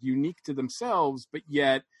were unique to themselves, but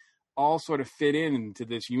yet all sort of fit into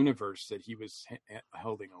this universe that he was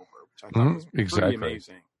holding over, which I thought was pretty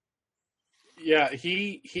amazing. Yeah,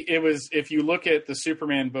 it was, if you look at the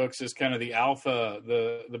Superman books as kind of the alpha,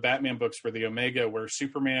 the Batman books were the omega, where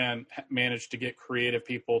Superman managed to get creative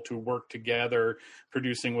people to work together,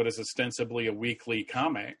 producing what is ostensibly a weekly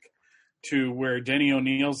comic, to where Denny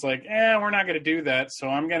O'Neill's like, we're not going to do that, so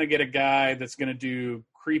I'm going to get a guy that's going to do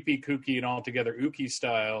creepy, kooky, and altogether ooky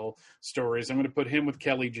style stories. I'm going to put him with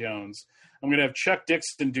Kelly Jones. I'm going to have Chuck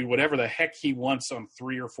Dixon do whatever the heck he wants on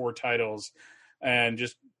 3 or 4 titles, and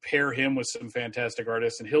just pair him with some fantastic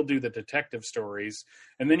artists, and he'll do the detective stories.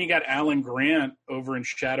 And then you got Alan Grant over in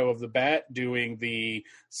Shadow of the Bat doing the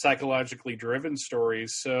psychologically driven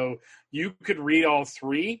stories. So you could read all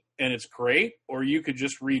 3 and it's great, or you could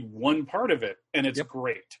just read one part of it and it's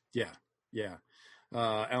great. Yeah.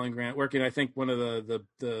 Alan Grant working, I think one of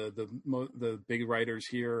the big writers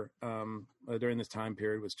here during this time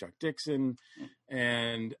period was Chuck Dixon,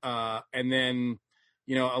 and then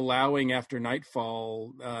allowing after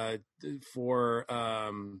Nightfall for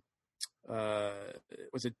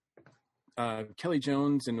was it Kelly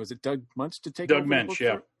Jones and was it Doug Munch to take Doug over Mensch,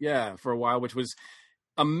 for a while, which was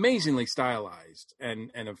amazingly stylized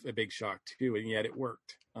and a big shock too, and yet it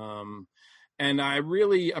worked. And I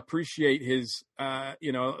really appreciate his,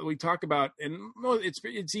 we talk about, and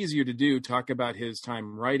it's easier to do, talk about his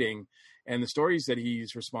time writing and the stories that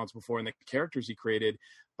he's responsible for and the characters he created.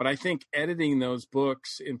 But I think editing those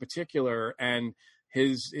books in particular, and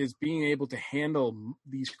his being able to handle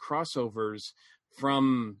these crossovers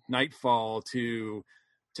from Nightfall to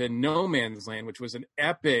No Man's Land, which was an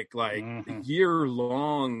epic,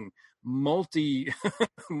 year-long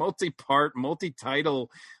multi-part, multi-title,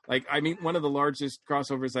 one of the largest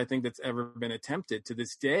crossovers I think that's ever been attempted to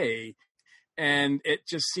this day, and it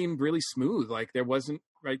just seemed really smooth. Like there wasn't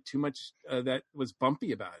too much that was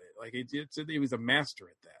bumpy about it. Like it was a master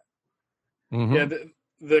at that. Mm-hmm. Yeah,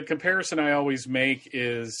 the comparison I always make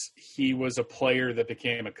is he was a player that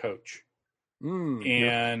became a coach,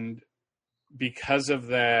 and because of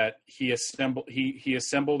that, he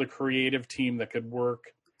assembled a creative team that could work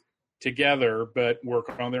together but work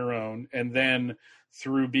on their own. And then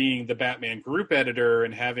through being the Batman group editor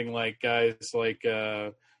and having guys like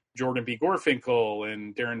Jordan B. Gorfinkel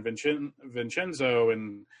and Darren Vincenzo,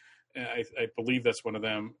 and I believe that's one of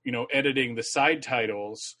them, editing the side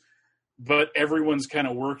titles, but everyone's kind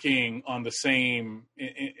of working on the same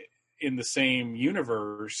in the same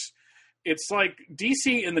universe. It's like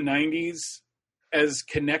DC in the 90s, as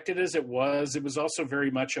connected as it was also very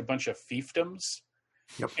much a bunch of fiefdoms.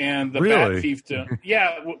 Yep. And the really? Bat fiefdom,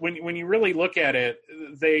 when you really look at it,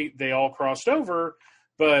 they all crossed over,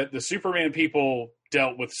 but the Superman people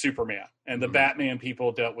dealt with Superman, and the Batman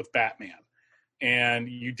people dealt with Batman. and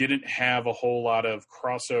you didn't have a whole lot of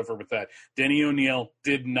crossover with that. Denny O'Neil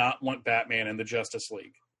did not want Batman in the Justice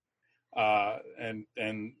League, and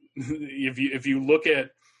if you look at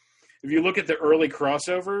the early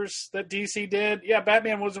crossovers that DC did, yeah,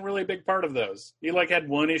 Batman wasn't really a big part of those. He had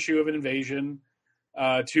one issue of Invasion,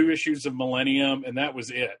 2 issues of Millennium, and that was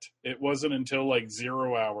it. It wasn't until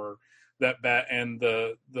Zero Hour that Bat and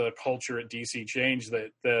the culture at DC changed,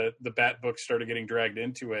 that the Bat books started getting dragged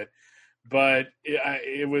into it. But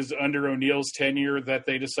it was under O'Neill's tenure that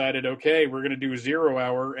they decided, okay, we're going to do 0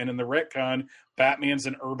 Hour, and in the retcon, Batman's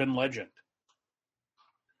an urban legend.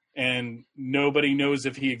 And nobody knows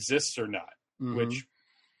if he exists or not, which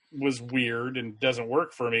was weird and doesn't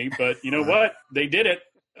work for me. But you know what? They did it.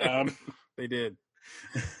 They did.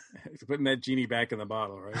 Putting that genie back in the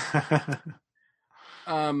bottle, right?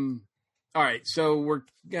 All right, so we're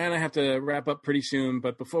going to have to wrap up pretty soon.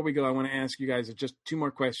 But before we go, I want to ask you guys just 2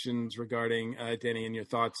 more questions regarding Denny and your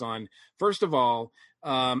thoughts on, first of all,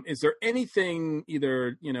 is there anything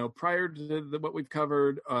either, prior to what we've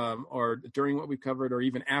covered or during what we've covered or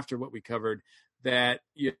even after what we covered that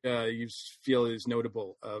you feel is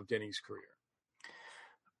notable of Denny's career?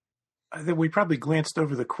 I think we probably glanced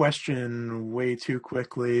over the question way too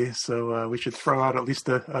quickly, so we should throw out at least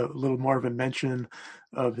a little more of a mention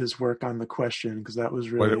of his work on the question, because that was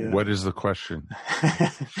really... What is the question?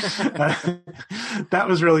 That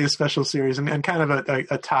was really a special series and kind of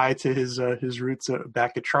a tie to his roots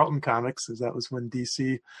back at Charlton Comics, as that was when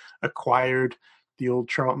DC acquired the old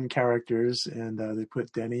Charlton characters, and they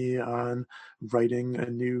put Denny on writing a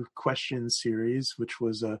new question series, which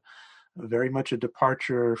was very much a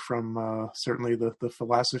departure from certainly the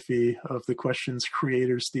philosophy of the question's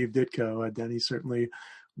creator, Steve Ditko. Denny certainly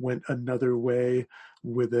went another way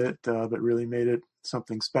with it, but really made it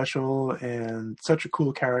something special and such a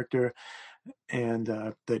cool character. And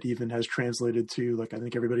that even has translated to, I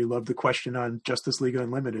think everybody loved the question on Justice League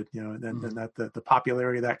Unlimited, and that the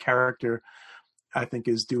popularity of that character, I think,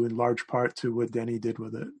 is due in large part to what Denny did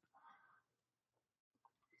with it.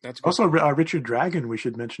 That's good. Also, Richard Dragon, we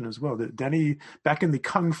should mention as well. That Denny, back in the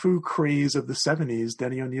kung fu craze of the 70s,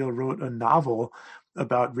 Denny O'Neil wrote a novel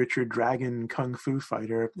about Richard Dragon, kung fu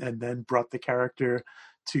fighter, and then brought the character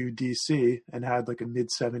to DC and had a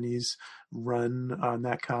mid-70s run on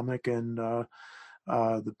that comic. And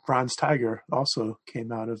the Bronze Tiger also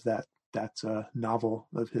came out of that novel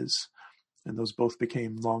of his. And those both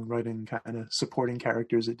became long-running kind of supporting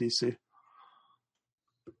characters at DC.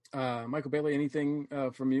 Michael Bailey, anything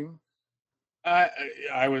from you?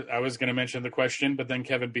 I was going to mention the question, but then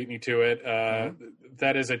Kevin beat me to it.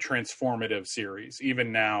 That is a transformative series.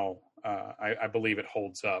 Even now, I believe it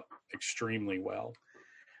holds up extremely well.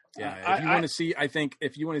 Yeah, if you want to see, I think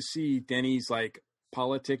if you want to see Denny's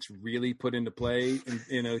politics really put into play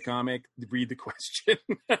in a comic, read the question.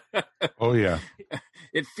 Oh yeah,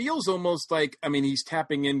 it feels almost he's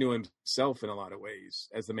tapping into himself in a lot of ways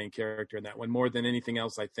as the main character in that one, more than anything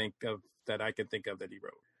else I can think of that he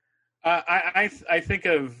wrote. I think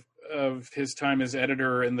of his time as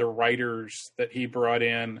editor and the writers that he brought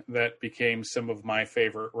in that became some of my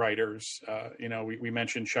favorite writers. We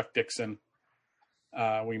mentioned Chuck Dixon.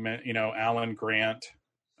 We met Alan Grant.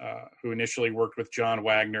 Who initially worked with John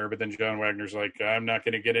Wagner, but then John Wagner's I'm not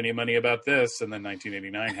going to get any money about this. And then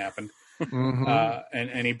 1989 happened.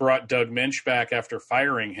 And he brought Doug Minch back after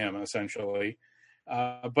firing him, essentially.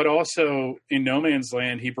 But also in No Man's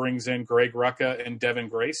Land, he brings in Greg Rucka and Devin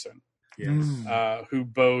Grayson, who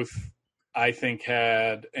both, I think,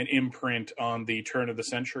 had an imprint on the turn of the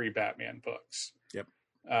century Batman books. Yep.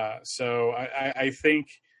 So I think...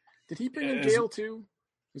 Did he bring in Gale too?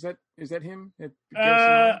 Is that him? That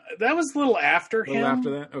was a little after him.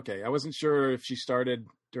 After that? Okay. I wasn't sure if she started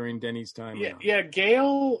during Denny's time. Yeah.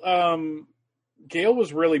 Gale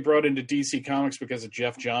was really brought into DC Comics because of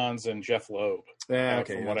Jeff Johns and Jeff Loeb.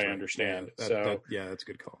 Okay. From what I understand. Yeah, that's a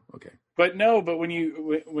good call. Okay. But when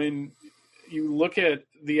you look at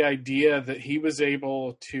the idea that he was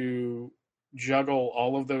able to juggle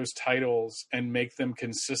all of those titles and make them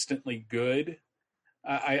consistently good,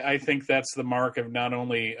 I think that's the mark of not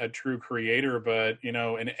only a true creator, but,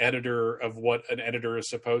 an editor of what an editor is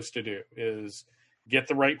supposed to do, is get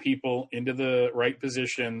the right people into the right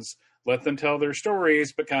positions, let them tell their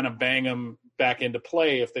stories, but kind of bang them back into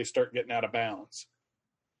play if they start getting out of bounds.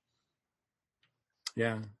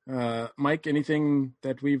 Yeah. Mike, anything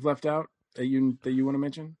that we've left out that you want to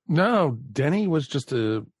mention? No, Denny was just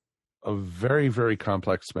a very, very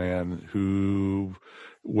complex man who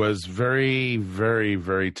was very, very,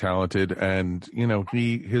 very talented. And,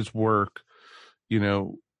 his work,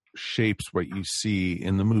 shapes what you see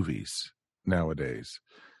in the movies nowadays.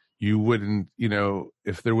 you wouldn't,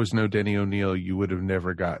 if there was no Denny O'Neil, you would have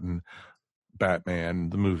never gotten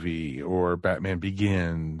Batman the movie or Batman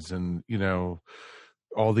Begins, and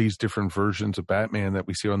all these different versions of Batman that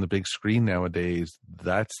we see on the big screen nowadays.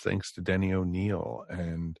 That's thanks to Denny O'Neil.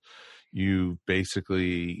 And you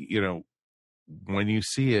basically, when you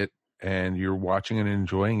see it and you're watching and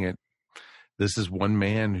enjoying it, this is one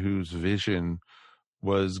man whose vision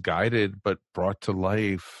was guided but brought to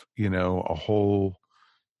life, a whole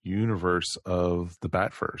universe of the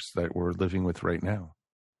Batverse that we're living with right now.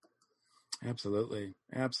 Absolutely.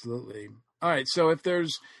 All right. So if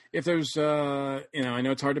there's, I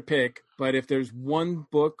know it's hard to pick, but if there's one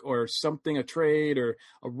book or something, a trade or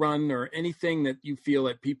a run or anything that you feel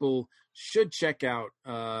that people should check out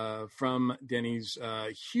from Denny's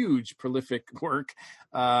huge, prolific work,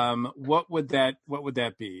 what would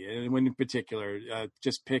that be? And in particular,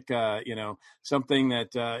 just pick, something that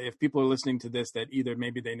if people are listening to this that either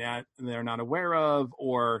maybe they're not aware of,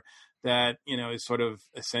 or that is sort of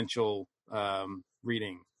essential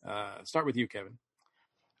reading. Start with you, Kevin.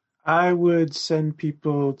 I would send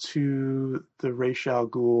people to the Ra's al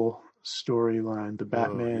Ghul storyline, the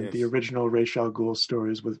Batman, the original Ra's al Ghul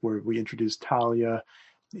stories, where we introduced Talia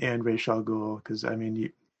and Ra's al Ghul. Because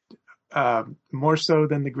more so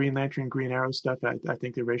than the Green Lantern, Green Arrow stuff, I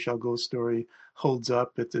think the Ra's al Ghul story holds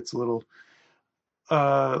up. It's a little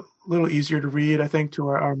easier to read, I think, to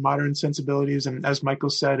our modern sensibilities. And as Michael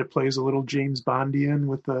said, it plays a little James Bondian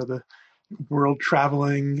with the world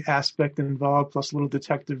traveling aspect involved, plus a little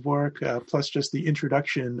detective work, plus just the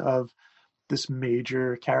introduction of this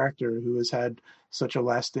major character who has had such a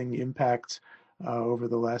lasting impact over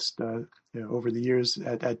the last over the years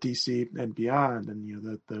at DC and beyond.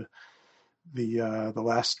 And the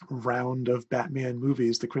last round of Batman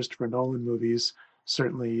movies, the Christopher Nolan movies,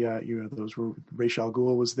 certainly those were, Ra's al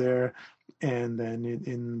Ghul was there, and then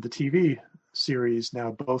in the TV series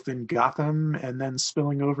now, both in Gotham and then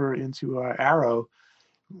spilling over into Arrow,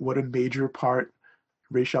 what a major part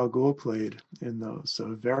Ra's al Ghul played in those. So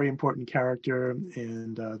a very important character,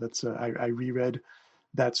 and I reread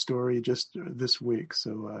that story just this week.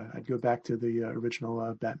 So I'd go back to the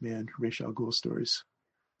original Batman Ra's al Ghul stories.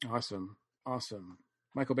 Awesome.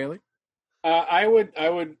 Michael Bailey? I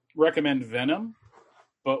would recommend Venom.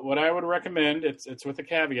 But what I would recommend, it's with a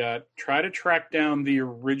caveat, try to track down the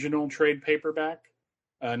original trade paperback,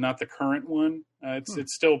 not the current one.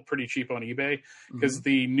 It's still pretty cheap on eBay, because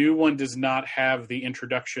the new one does not have the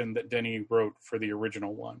introduction that Denny wrote for the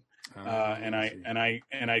original one. And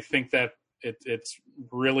I think that it's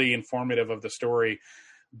really informative of the story.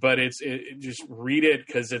 But just read it,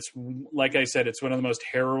 because it's, like I said, it's one of the most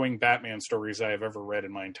harrowing Batman stories I have ever read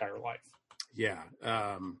in my entire life. Yeah.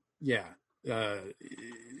 The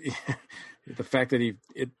fact that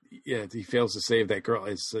he fails to save that girl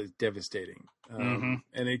is devastating, and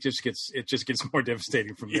it just gets more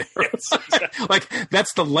devastating from there. Yes, exactly. Like,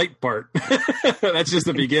 that's the light part. That's just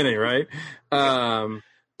the beginning, right?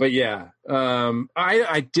 But yeah,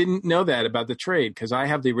 I didn't know that about the trade, because I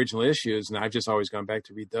have the original issues and I've just always gone back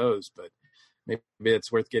to read those. But maybe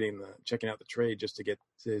it's worth checking out the trade just to get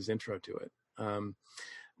his intro to it.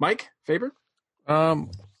 Mike, Faber?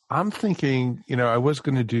 I'm thinking, I was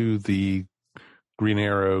going to do the Green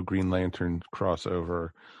Arrow, Green Lantern crossover,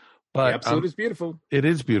 but the Absolute is beautiful. It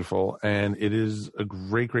is beautiful, and it is a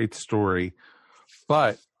great, great story.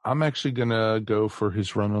 But I'm actually going to go for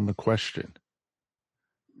his run on The Question.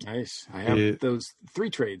 Nice. I have those 3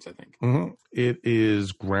 trades, I think. Mm-hmm. It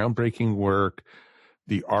is groundbreaking work.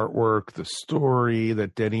 The artwork, the story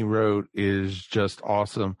that Denny wrote is just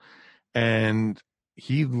awesome. And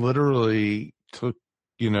he literally took,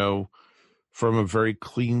 from a very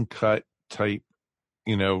clean cut type,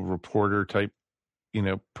 reporter type,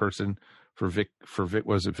 person for Vic,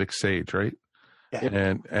 was it Vic Sage, right?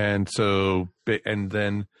 Yeah. And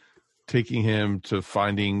then taking him to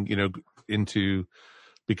finding, into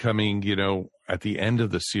becoming, at the end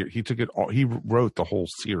of the series, he wrote the whole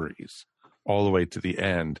series all the way to the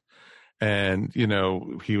end. And, he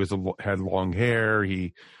had long hair.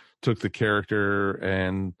 He took the character,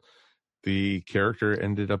 and the character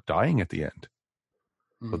ended up dying at the end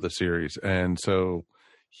of the series. And so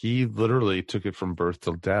he literally took it from birth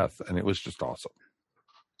till death, and it was just awesome.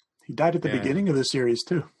 He died at the beginning of the series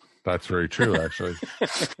too. That's very true, actually.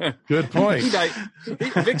 Good point.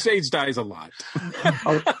 Vic Sage dies a lot.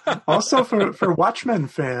 Also, for Watchmen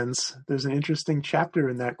fans, there's an interesting chapter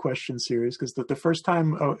in that Question series, because the first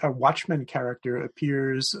time a Watchmen character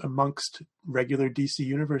appears amongst regular DC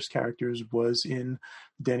Universe characters was in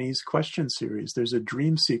Denny's Question series. There's a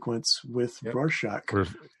dream sequence with Rorschach.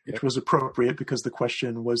 which was appropriate because the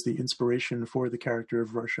question was the inspiration for the character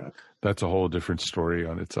of Rorschach. That's a whole different story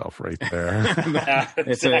on itself right there. Yeah,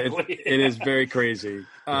 exactly. It is very crazy.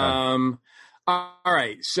 Yeah. All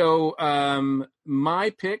right. So my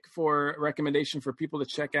pick for recommendation for people to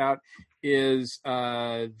check out is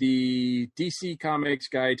the DC Comics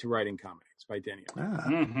Guide to Writing Comics by Denny.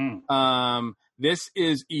 This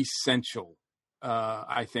is essential,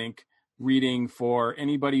 I think, reading for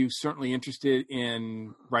anybody who's certainly interested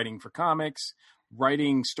in writing for comics,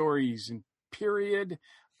 writing stories in period.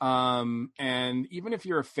 And even if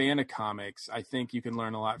you're a fan of comics, I think you can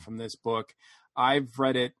learn a lot from this book. I've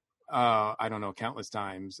read it, I don't know, countless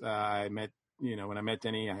times. When I met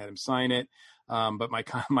Denny, I had him sign it. But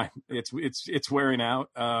it's wearing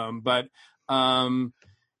out. But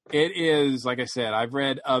it is, like I said, I've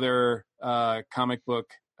read other comic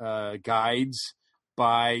book guides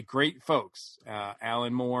by great folks,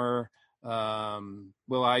 Alan Moore,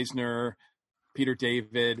 Will Eisner, Peter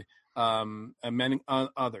David, and many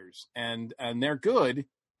others, and they're good.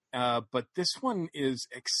 But this one is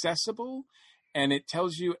accessible, and it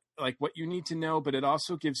tells you like what you need to know, but it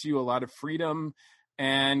also gives you a lot of freedom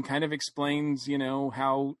and kind of explains,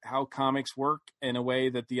 how comics work in a way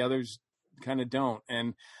that the others kind of don't.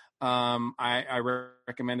 And I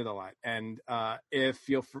recommend it a lot. And if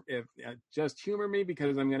just humor me,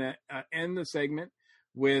 because I'm going to end the segment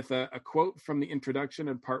with a quote from the introduction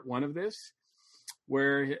of part 1 of this,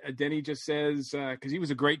 where Denny just says, because he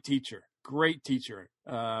was a great teacher.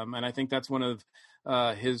 And I think that's one of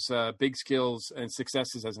his big skills and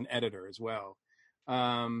successes as an editor as well.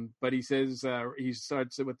 But he says, he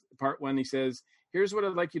starts with part 1. He says, "Here's what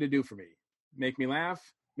I'd like you to do for me. Make me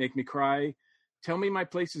laugh, make me cry. Tell me my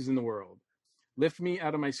places in the world. Lift me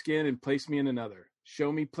out of my skin and place me in another.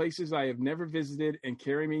 Show me places I have never visited and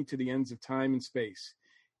carry me to the ends of time and space.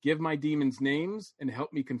 Give my demons names and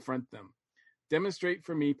help me confront them. Demonstrate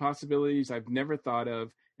for me possibilities I've never thought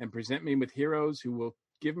of and present me with heroes who will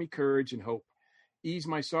give me courage and hope. Ease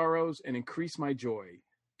my sorrows and increase my joy.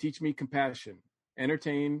 Teach me compassion,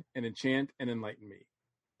 entertain and enchant and enlighten me.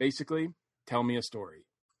 Basically, tell me a story."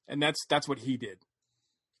 And that's what he did.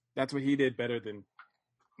 That's what he did better than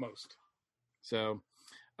most. So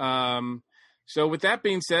with that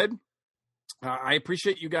being said, I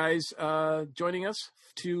appreciate you guys joining us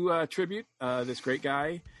to tribute this great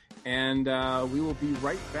guy. And we will be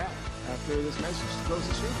right back after this message to close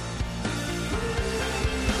the show.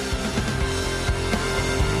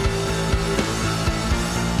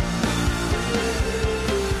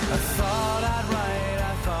 I thought I'd write,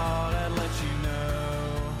 I thought I'd let you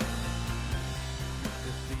know.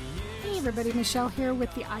 Hey everybody, Michelle here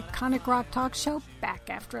with the Iconic Rock Talk Show, back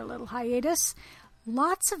after a little hiatus.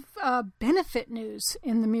 Lots of benefit news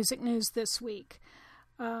in the music news this week.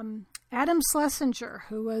 Adam Schlesinger,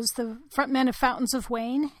 who was the frontman of Fountains of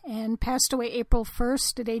Wayne and passed away April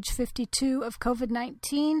 1st at age 52 of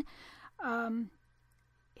COVID-19.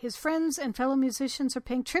 His friends and fellow musicians are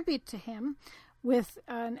paying tribute to him with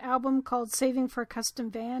an album called Saving for a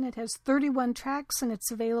Custom Van. It has 31 tracks and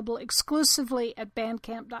it's available exclusively at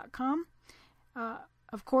bandcamp.com.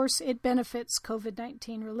 Of course, it benefits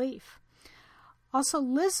COVID-19 relief. Also,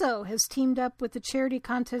 Lizzo has teamed up with the charity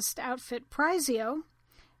contest outfit Prizio,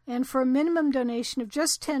 and for a minimum donation of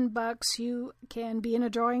just $10, you can be in a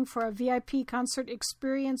drawing for a VIP concert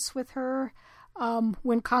experience with her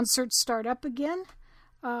when concerts start up again.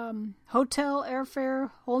 Hotel,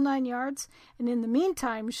 airfare, whole 9 yards. And in the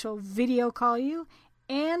meantime, she'll video call you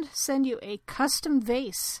and send you a custom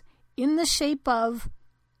vase in the shape of,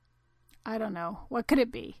 I don't know, what could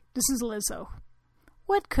it be? This is Lizzo.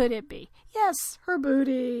 What could it be? Yes, her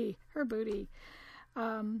booty. Her booty.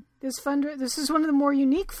 This is one of the more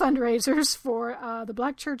unique fundraisers for the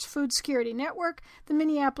Black Church Food Security Network, the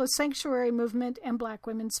Minneapolis Sanctuary Movement, and Black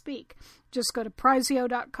Women Speak. Just go to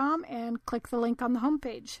Prizio.com and click the link on the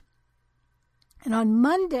homepage. And on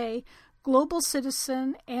Monday, Global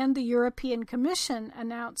Citizen and the European Commission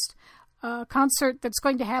announced a concert that's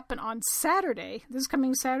going to happen on Saturday, this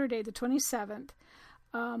coming Saturday, the 27th.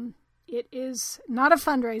 It is not a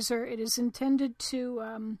fundraiser. It is intended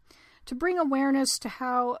to bring awareness to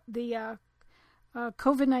how the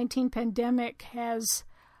COVID-19 pandemic has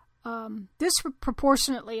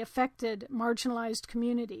disproportionately affected marginalized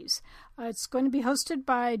communities. It's going to be hosted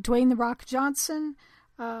by Dwayne "The Rock" Johnson,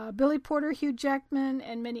 Billy Porter, Hugh Jackman,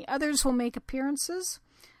 and many others will make appearances.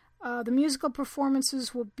 The musical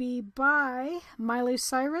performances will be by Miley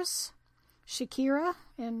Cyrus, Shakira,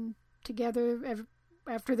 and together,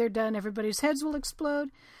 after they're done, everybody's heads will explode.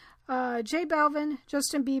 J Balvin,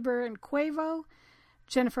 Justin Bieber, and Quavo.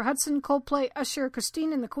 Jennifer Hudson, Coldplay, Usher,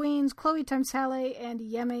 Christine and the Queens, Chloe Times Halle, and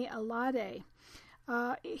Yemi Alade.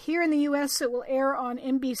 Here in the U.S., it will air on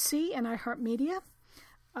NBC and iHeartMedia.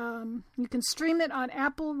 You can stream it on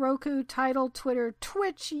Apple, Roku, Tidal, Twitter,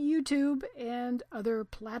 Twitch, YouTube, and other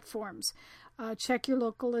platforms. Check your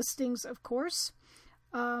local listings, of course.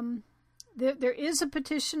 There is a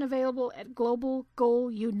petition available at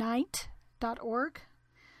globalgoalunite.org,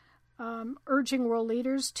 urging world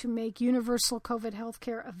leaders to make universal COVID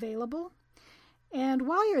healthcare available. And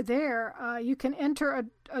while you're there, you can enter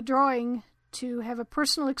a drawing to have a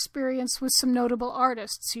personal experience with some notable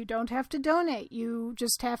artists. You don't have to donate. You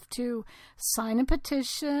just have to sign a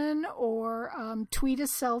petition or tweet a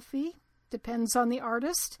selfie. Depends on the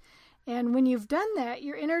artist. And when you've done that,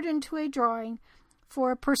 you're entered into a drawing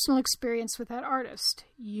for a personal experience with that artist.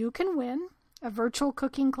 You can win a virtual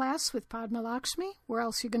cooking class with Padma Lakshmi. Where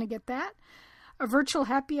else are you going to get that? A virtual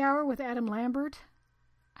happy hour with Adam Lambert.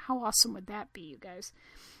 How awesome would that be, you guys?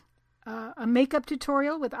 A makeup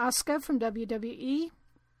tutorial with Asuka from WWE.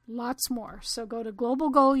 Lots more. So go to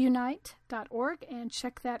globalgoalunite.org and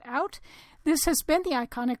check that out. This has been the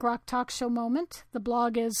Iconic Rock Talk Show moment. The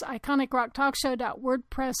blog is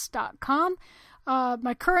iconicrocktalkshow.wordpress.com.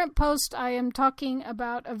 My current post, I am talking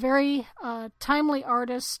about a very timely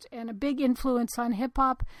artist and a big influence on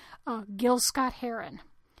hip-hop, Gil Scott-Heron.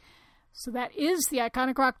 So that is the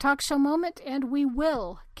Iconic Rock Talk Show moment, and we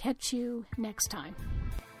will catch you next time.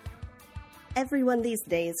 Everyone these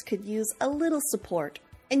days could use a little support,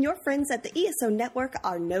 and your friends at the ESO Network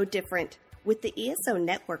are no different. With the ESO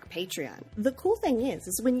Network Patreon, the cool thing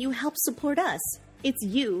is when you help support us, it's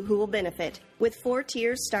you who will benefit. With 4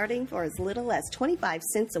 tiers starting for as little as 25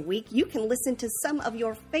 cents a week, you can listen to some of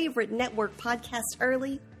your favorite network podcasts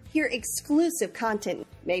early, hear exclusive content,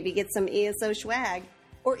 maybe get some ESO swag,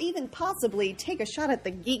 or even possibly take a shot at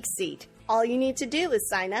the Geek Seat. All you need to do is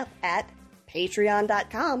sign up at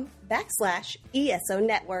patreon.com/ESO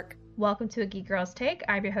Network. Welcome to A Geek Girl's Take.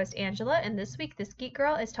 I'm your host, Angela, and this week, this Geek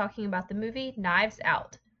Girl is talking about the movie Knives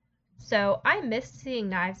Out. So, I missed seeing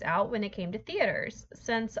Knives Out when it came to theaters,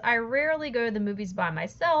 since I rarely go to the movies by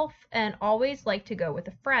myself and always like to go with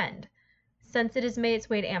a friend. Since it has made its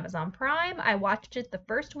way to Amazon Prime, I watched it the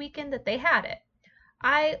first weekend that they had it.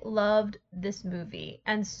 I loved this movie,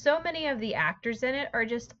 and so many of the actors in it are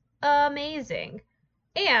just amazing.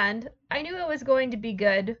 And I knew it was going to be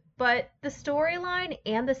good, but the storyline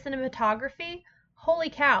and the cinematography, holy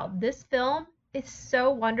cow, this film is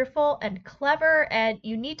so wonderful and clever, and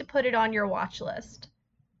you need to put it on your watch list.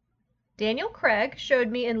 Daniel Craig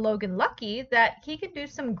showed me in Logan Lucky that he can do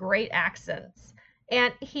some great accents,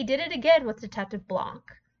 and he did it again with Detective Blanc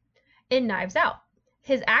in Knives Out.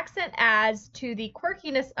 His accent adds to the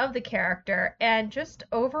quirkiness of the character and just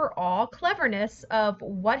overall cleverness of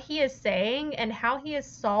what he is saying and how he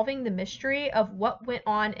is solving the mystery of what went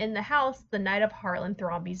on in the house the night of Harlan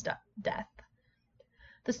Thrombey's death.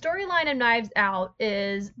 The storyline of Knives Out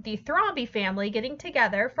is the Thrombey family getting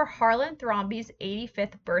together for Harlan Thrombey's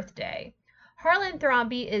 85th birthday. Harlan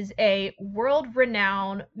Thrombey is a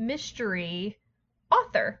world-renowned mystery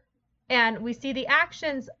author, and we see the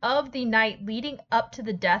actions of the night leading up to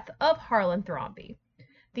the death of Harlan Thrombey.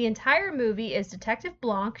 The entire movie is Detective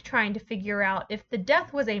Blanc trying to figure out if the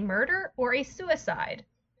death was a murder or a suicide.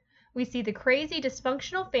 We see the crazy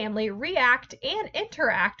dysfunctional family react and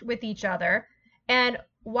interact with each other and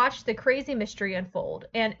watch the crazy mystery unfold.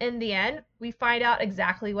 And in the end, we find out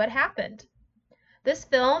exactly what happened. This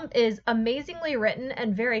film is amazingly written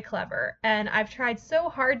and very clever, and I've tried so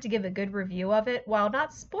hard to give a good review of it while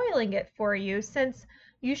not spoiling it for you, since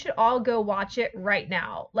you should all go watch it right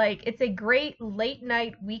now. Like, it's a great late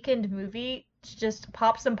night weekend movie to just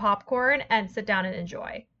pop some popcorn and sit down and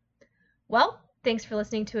enjoy. Well, thanks for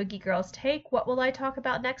listening to A Geek Girl's Take. What will I talk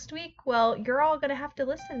about next week? Well, you're all going to have to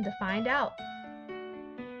listen to find out.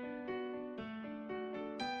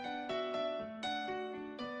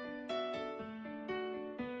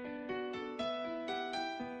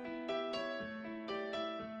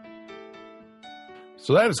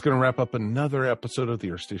 So that is going to wrap up another episode of the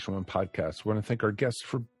Earth Station One podcast. We want to thank our guests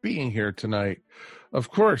for being here tonight. Of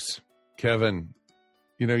course, Kevin,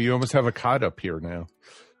 you almost have a cot up here now.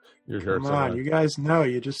 You're here. Come on, you guys know.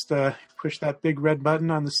 You just push that big red button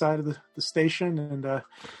on the side of the station and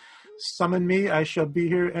summon me. I shall be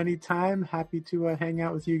here anytime. Happy to hang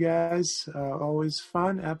out with you guys. Always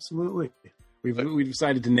fun. Absolutely. We've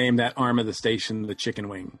decided to name that arm of the station the Chicken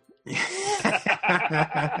Wing.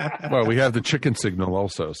 Well, we have the chicken signal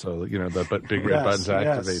also, so the big red buttons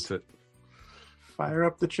activates it. Fire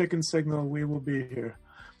up the chicken signal. We will be here.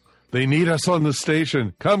 They need us on the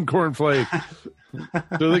station. Come, Cornflake,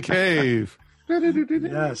 to the cave.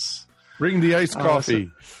 Yes. Bring the iced coffee.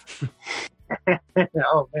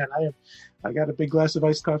 Oh man, I got a big glass of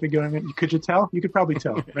iced coffee going in. Could you tell? You could probably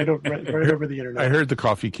tell right over the internet. I heard the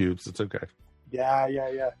coffee cubes. It's okay. Yeah.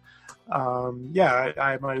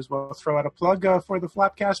 I might as well throw out a plug for the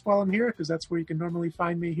Flapcast while I'm here, because that's where you can normally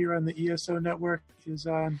find me here on the ESO network, is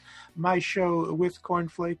on my show with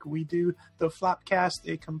Cornflake. We do the Flapcast,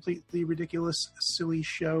 a completely ridiculous, silly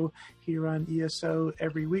show here on ESO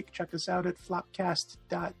every week. Check us out at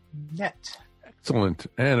flapcast.net. Excellent.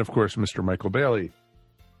 And, of course, Mr. Michael Bailey.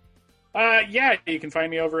 Yeah, you can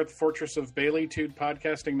find me over at the Fortress of Baileytude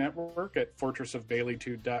Podcasting Network at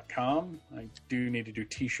fortressofbaileytude.com. I do need to do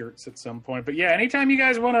T-shirts at some point, but yeah, anytime you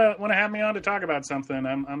guys want to have me on to talk about something,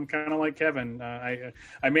 I'm kind of like Kevin. I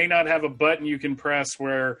may not have a button you can press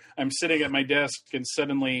where I'm sitting at my desk and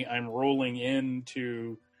suddenly I'm rolling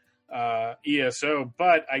into ESO,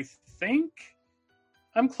 but I think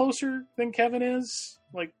I'm closer than Kevin is,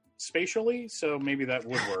 like spatially, so maybe that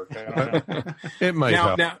would work. I don't know. It might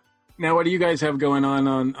help. Now, what do you guys have going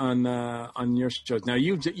on your shows? Now,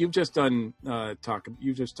 you've just done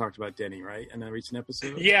you just talked about Denny, right, in a recent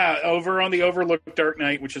episode? Yeah, over on the Overlook Dark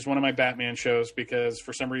Knight, which is one of my Batman shows, because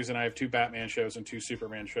for some reason I have 2 Batman shows and 2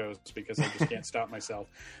 Superman shows because I just can't stop myself.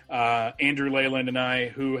 Andrew Leyland and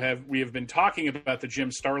I, we have been talking about the Jim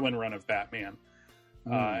Starlin run of Batman,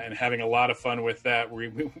 and having a lot of fun with that. We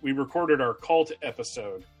recorded our cult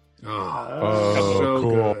episode. Oh, so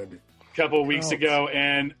cool. good. Couple of weeks ago,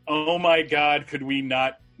 and oh my God, could we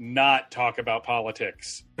not talk about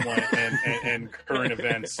politics and current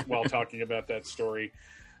events while talking about that story?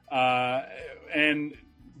 And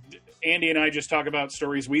Andy and I just talk about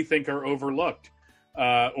stories we think are overlooked,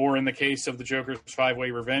 or in the case of the Joker's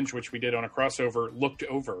 5-Way Revenge, which we did on a crossover, looked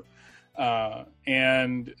over.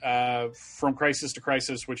 And From Crisis to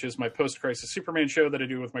Crisis, which is my post-crisis Superman show that I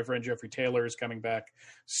do with my friend Jeffrey Taylor, is coming back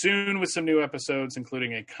soon with some new episodes,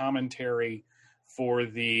 including a commentary for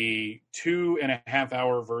the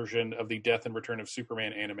 2.5-hour version of the Death and Return of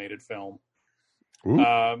Superman animated film.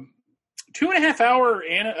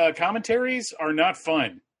 2.5-hour commentaries are not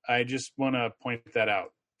fun. I just want to point that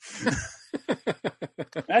out.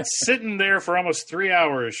 That's sitting there for almost 3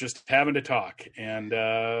 hours just having to talk, and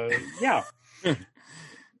yeah.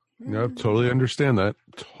 No, totally understand that.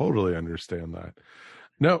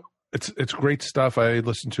 No, it's great stuff. I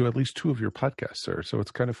listen to at least 2 of your podcasts, sir, so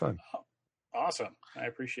it's kind of fun. Awesome. I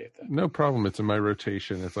appreciate that. No problem. It's in my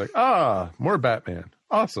rotation. It's like, more Batman.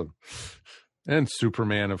 Awesome. And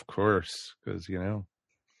Superman, of course, because,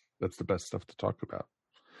 that's the best stuff to talk about.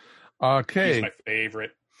 Okay. He's my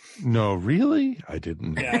favorite. No, really? I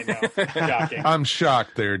didn't. Yeah, I know. Shocking. I'm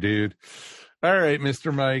shocked there, dude. All right,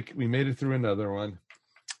 Mr. Mike, we made it through another one.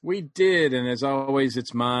 We did, and as always,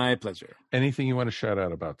 it's my pleasure. Anything you want to shout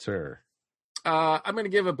out about, sir? I'm going to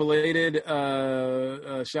give a belated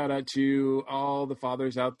shout out to all the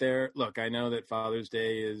fathers out there. Look, I know that Father's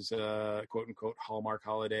Day is quote unquote Hallmark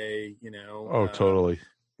holiday, Oh, totally.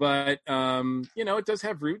 But it does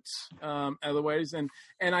have roots otherwise, and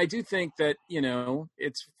I do think that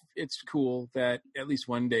it's cool that at least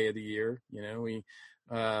one day of the year, we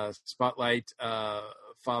spotlight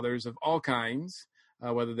fathers of all kinds,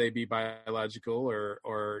 whether they be biological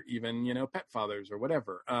or even pet fathers or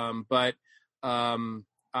whatever. But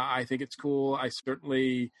I think it's cool. I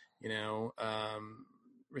certainly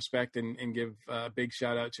respect and give a big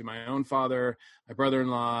shout out to my own father, my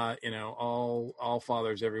brother-in-law, all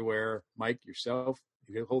fathers everywhere. Mike, yourself,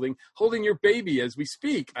 you're holding your baby as we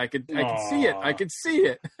speak. I could see it. I could see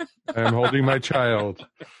it. I'm holding my child.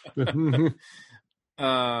 Deadbeat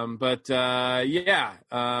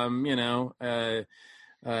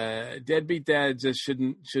dads just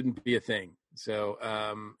shouldn't be a thing. So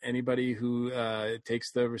anybody who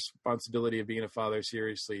takes the responsibility of being a father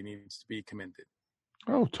seriously needs to be commended.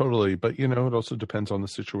 Oh, totally. But, it also depends on the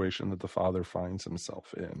situation that the father finds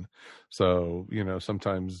himself in. So,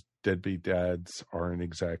 sometimes deadbeat dads aren't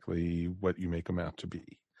exactly what you make them out to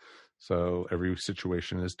be. So every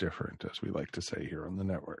situation is different, as we like to say here on the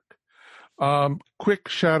network. Quick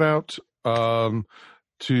shout out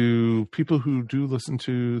to people who do listen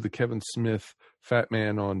to the Kevin Smith Fat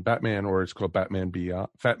Man on Batman, or it's called Fat Man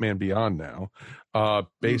Beyond now.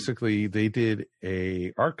 Basically, they did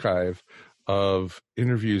a archive of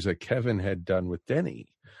interviews that Kevin had done with Denny,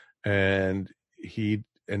 and he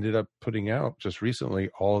ended up putting out just recently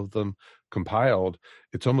all of them compiled.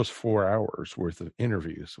 It's almost 4 hours worth of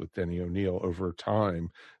interviews with Denny O'Neil over time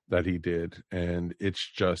that he did, and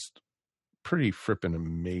it's just pretty frippin'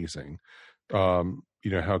 amazing.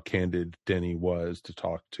 How candid Denny was to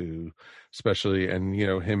talk to, especially, and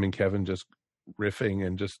him and Kevin just riffing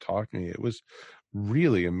and just talking. It was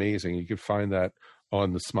really amazing. You could find that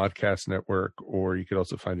on the Smodcast Network, or you could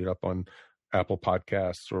also find it up on Apple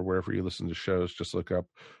Podcasts or wherever you listen to shows. Just look up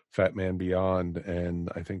Fat Man Beyond, and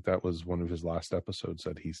I think that was one of his last episodes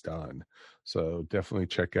that he's done. So definitely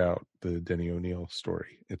check out the Denny O'Neil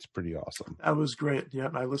story. It's pretty awesome. That was great. Yeah,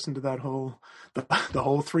 I listened to that whole the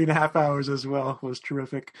whole 3.5 hours as well. It was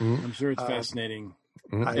terrific. I'm sure it's fascinating.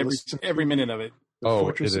 I Every minute of it.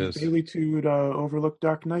 Fortress it of is. Baileytude Overlook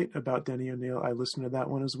Dark Knight about Denny O'Neil. I listened to that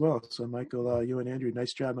one as well. So Michael, you and Andrew,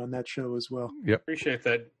 nice job on that show as well. Yep. Appreciate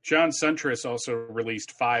that. John Suntress also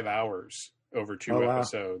released 5 hours over 2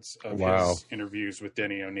 episodes of his interviews with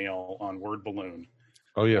Denny O'Neil on Word Balloon.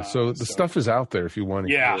 Oh yeah, so the stuff is out there if you want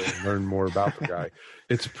to learn more about the guy.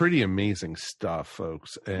 It's pretty amazing stuff,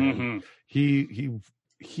 folks. And he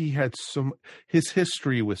had his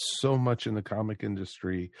history was so much in the comic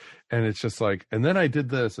industry, and it's just like, and then I did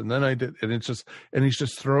this, and then I did, and it's just, and he's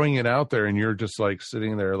just throwing it out there, and you're just like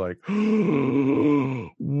sitting there like,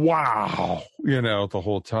 wow, the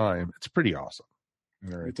whole time. It's pretty awesome.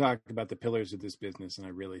 Right. We talked about the pillars of this business, and I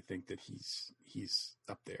really think that he's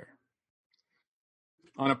up there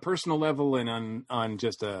on a personal level and on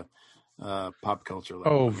just a pop culture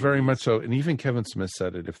level. Oh, very much so. And even Kevin Smith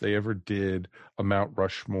said it. If they ever did a Mount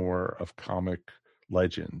Rushmore of comic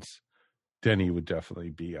legends, Denny would definitely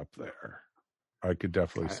be up there. I could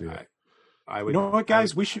definitely see it. I would. You know what,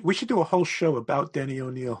 guys? We should do a whole show about Denny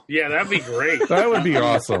O'Neil. Yeah, that'd be great. That would be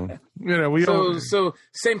awesome. So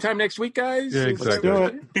same time next week, guys. Yeah, exactly.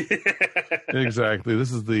 Let's do it. Exactly.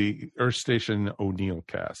 This is the Earth Station O'Neil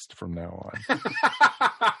cast from now on.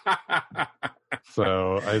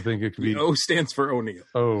 So I think it could be. The O stands for O'Neil.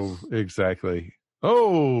 Oh, exactly.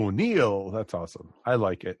 Oh, Neil. That's awesome. I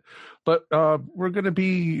like it. But we're going to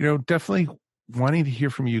be, definitely wanting to hear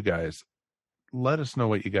from you guys. Let us know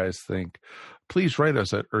what you guys think. Please write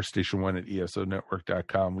us at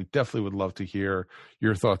earthstation1@esonetwork.com. We definitely would love to hear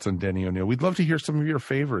your thoughts on Denny O'Neil. We'd love to hear some of your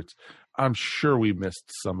favorites. I'm sure we missed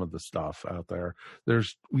some of the stuff out there.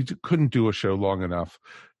 We couldn't do a show long enough,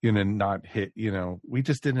 not hit, we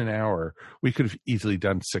just did an hour. We could have easily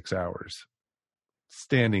done 6 hours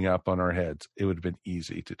standing up on our heads. It would have been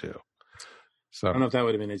easy to do. So I don't know if that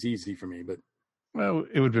would have been as easy for me, but. Well,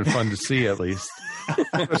 it would have been fun to see at least,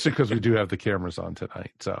 especially because we do have the cameras on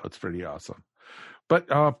tonight. So it's pretty awesome. But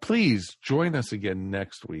please join us again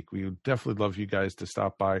next week. We would definitely love you guys to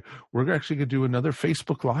stop by. We're actually going to do another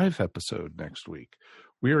Facebook Live episode next week.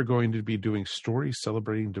 We are going to be doing stories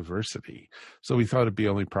celebrating diversity. So we thought it'd be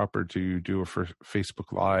only proper to do a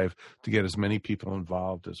Facebook Live to get as many people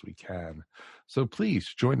involved as we can. So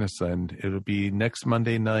please join us then. It'll be next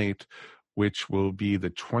Monday night, which will be the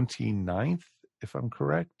 29th. If I'm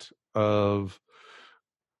correct, that'll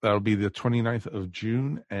be the 29th of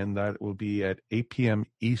June, and that will be at 8 p.m.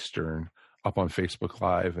 Eastern up on Facebook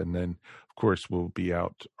Live. And then, of course, we'll be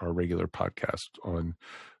out our regular podcast on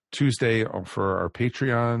Tuesday for our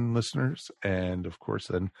Patreon listeners, and, of course,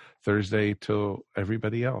 then Thursday till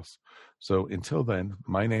everybody else. So until then,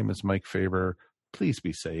 my name is Mike Faber. Please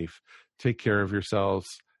be safe. Take care of yourselves,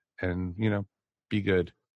 and, be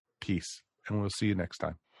good. Peace. And we'll see you next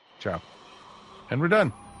time. Ciao. And we're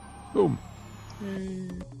done. Boom.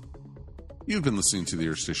 You've been listening to the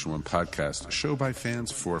Earth Station 1 podcast, a show by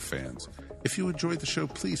fans for fans. If you enjoyed the show,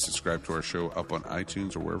 please subscribe to our show up on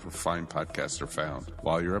iTunes or wherever fine podcasts are found.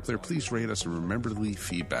 While you're up there, please rate us and remember to leave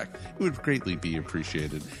feedback. It would greatly be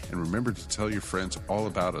appreciated. And remember to tell your friends all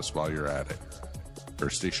about us while you're at it.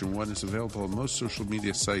 Earth Station 1 is available on most social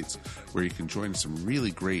media sites where you can join some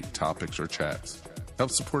really great topics or chats. Help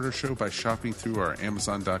support our show by shopping through our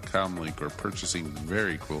Amazon.com link or purchasing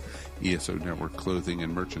very cool ESO Network clothing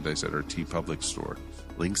and merchandise at our TeePublic store.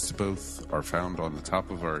 Links to both are found on the top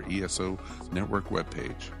of our ESO Network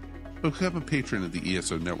webpage. Become a patron of the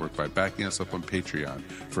ESO Network by backing us up on Patreon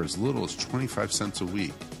for as little as 25 cents a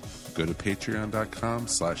week. Go to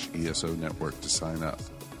patreon.com/ESO Network to sign up.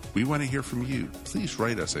 We want to hear from you. Please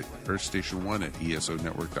write us at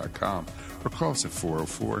earthstation1@esonetwork.com or call us at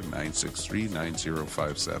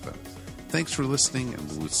 404-963-9057. Thanks for listening,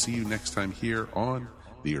 and we'll see you next time here on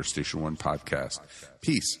the Earth Station 1 podcast.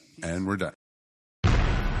 Peace, and we're done.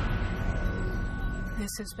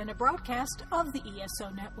 This has been a broadcast of the ESO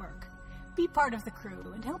Network. Be part of the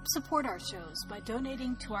crew and help support our shows by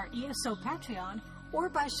donating to our ESO Patreon or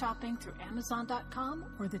by shopping through Amazon.com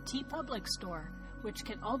or the TeePublic store, which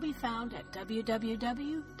can all be found at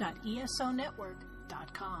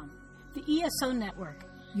www.esonetwork.com. The ESO Network,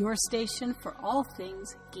 your station for all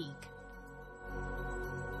things geek.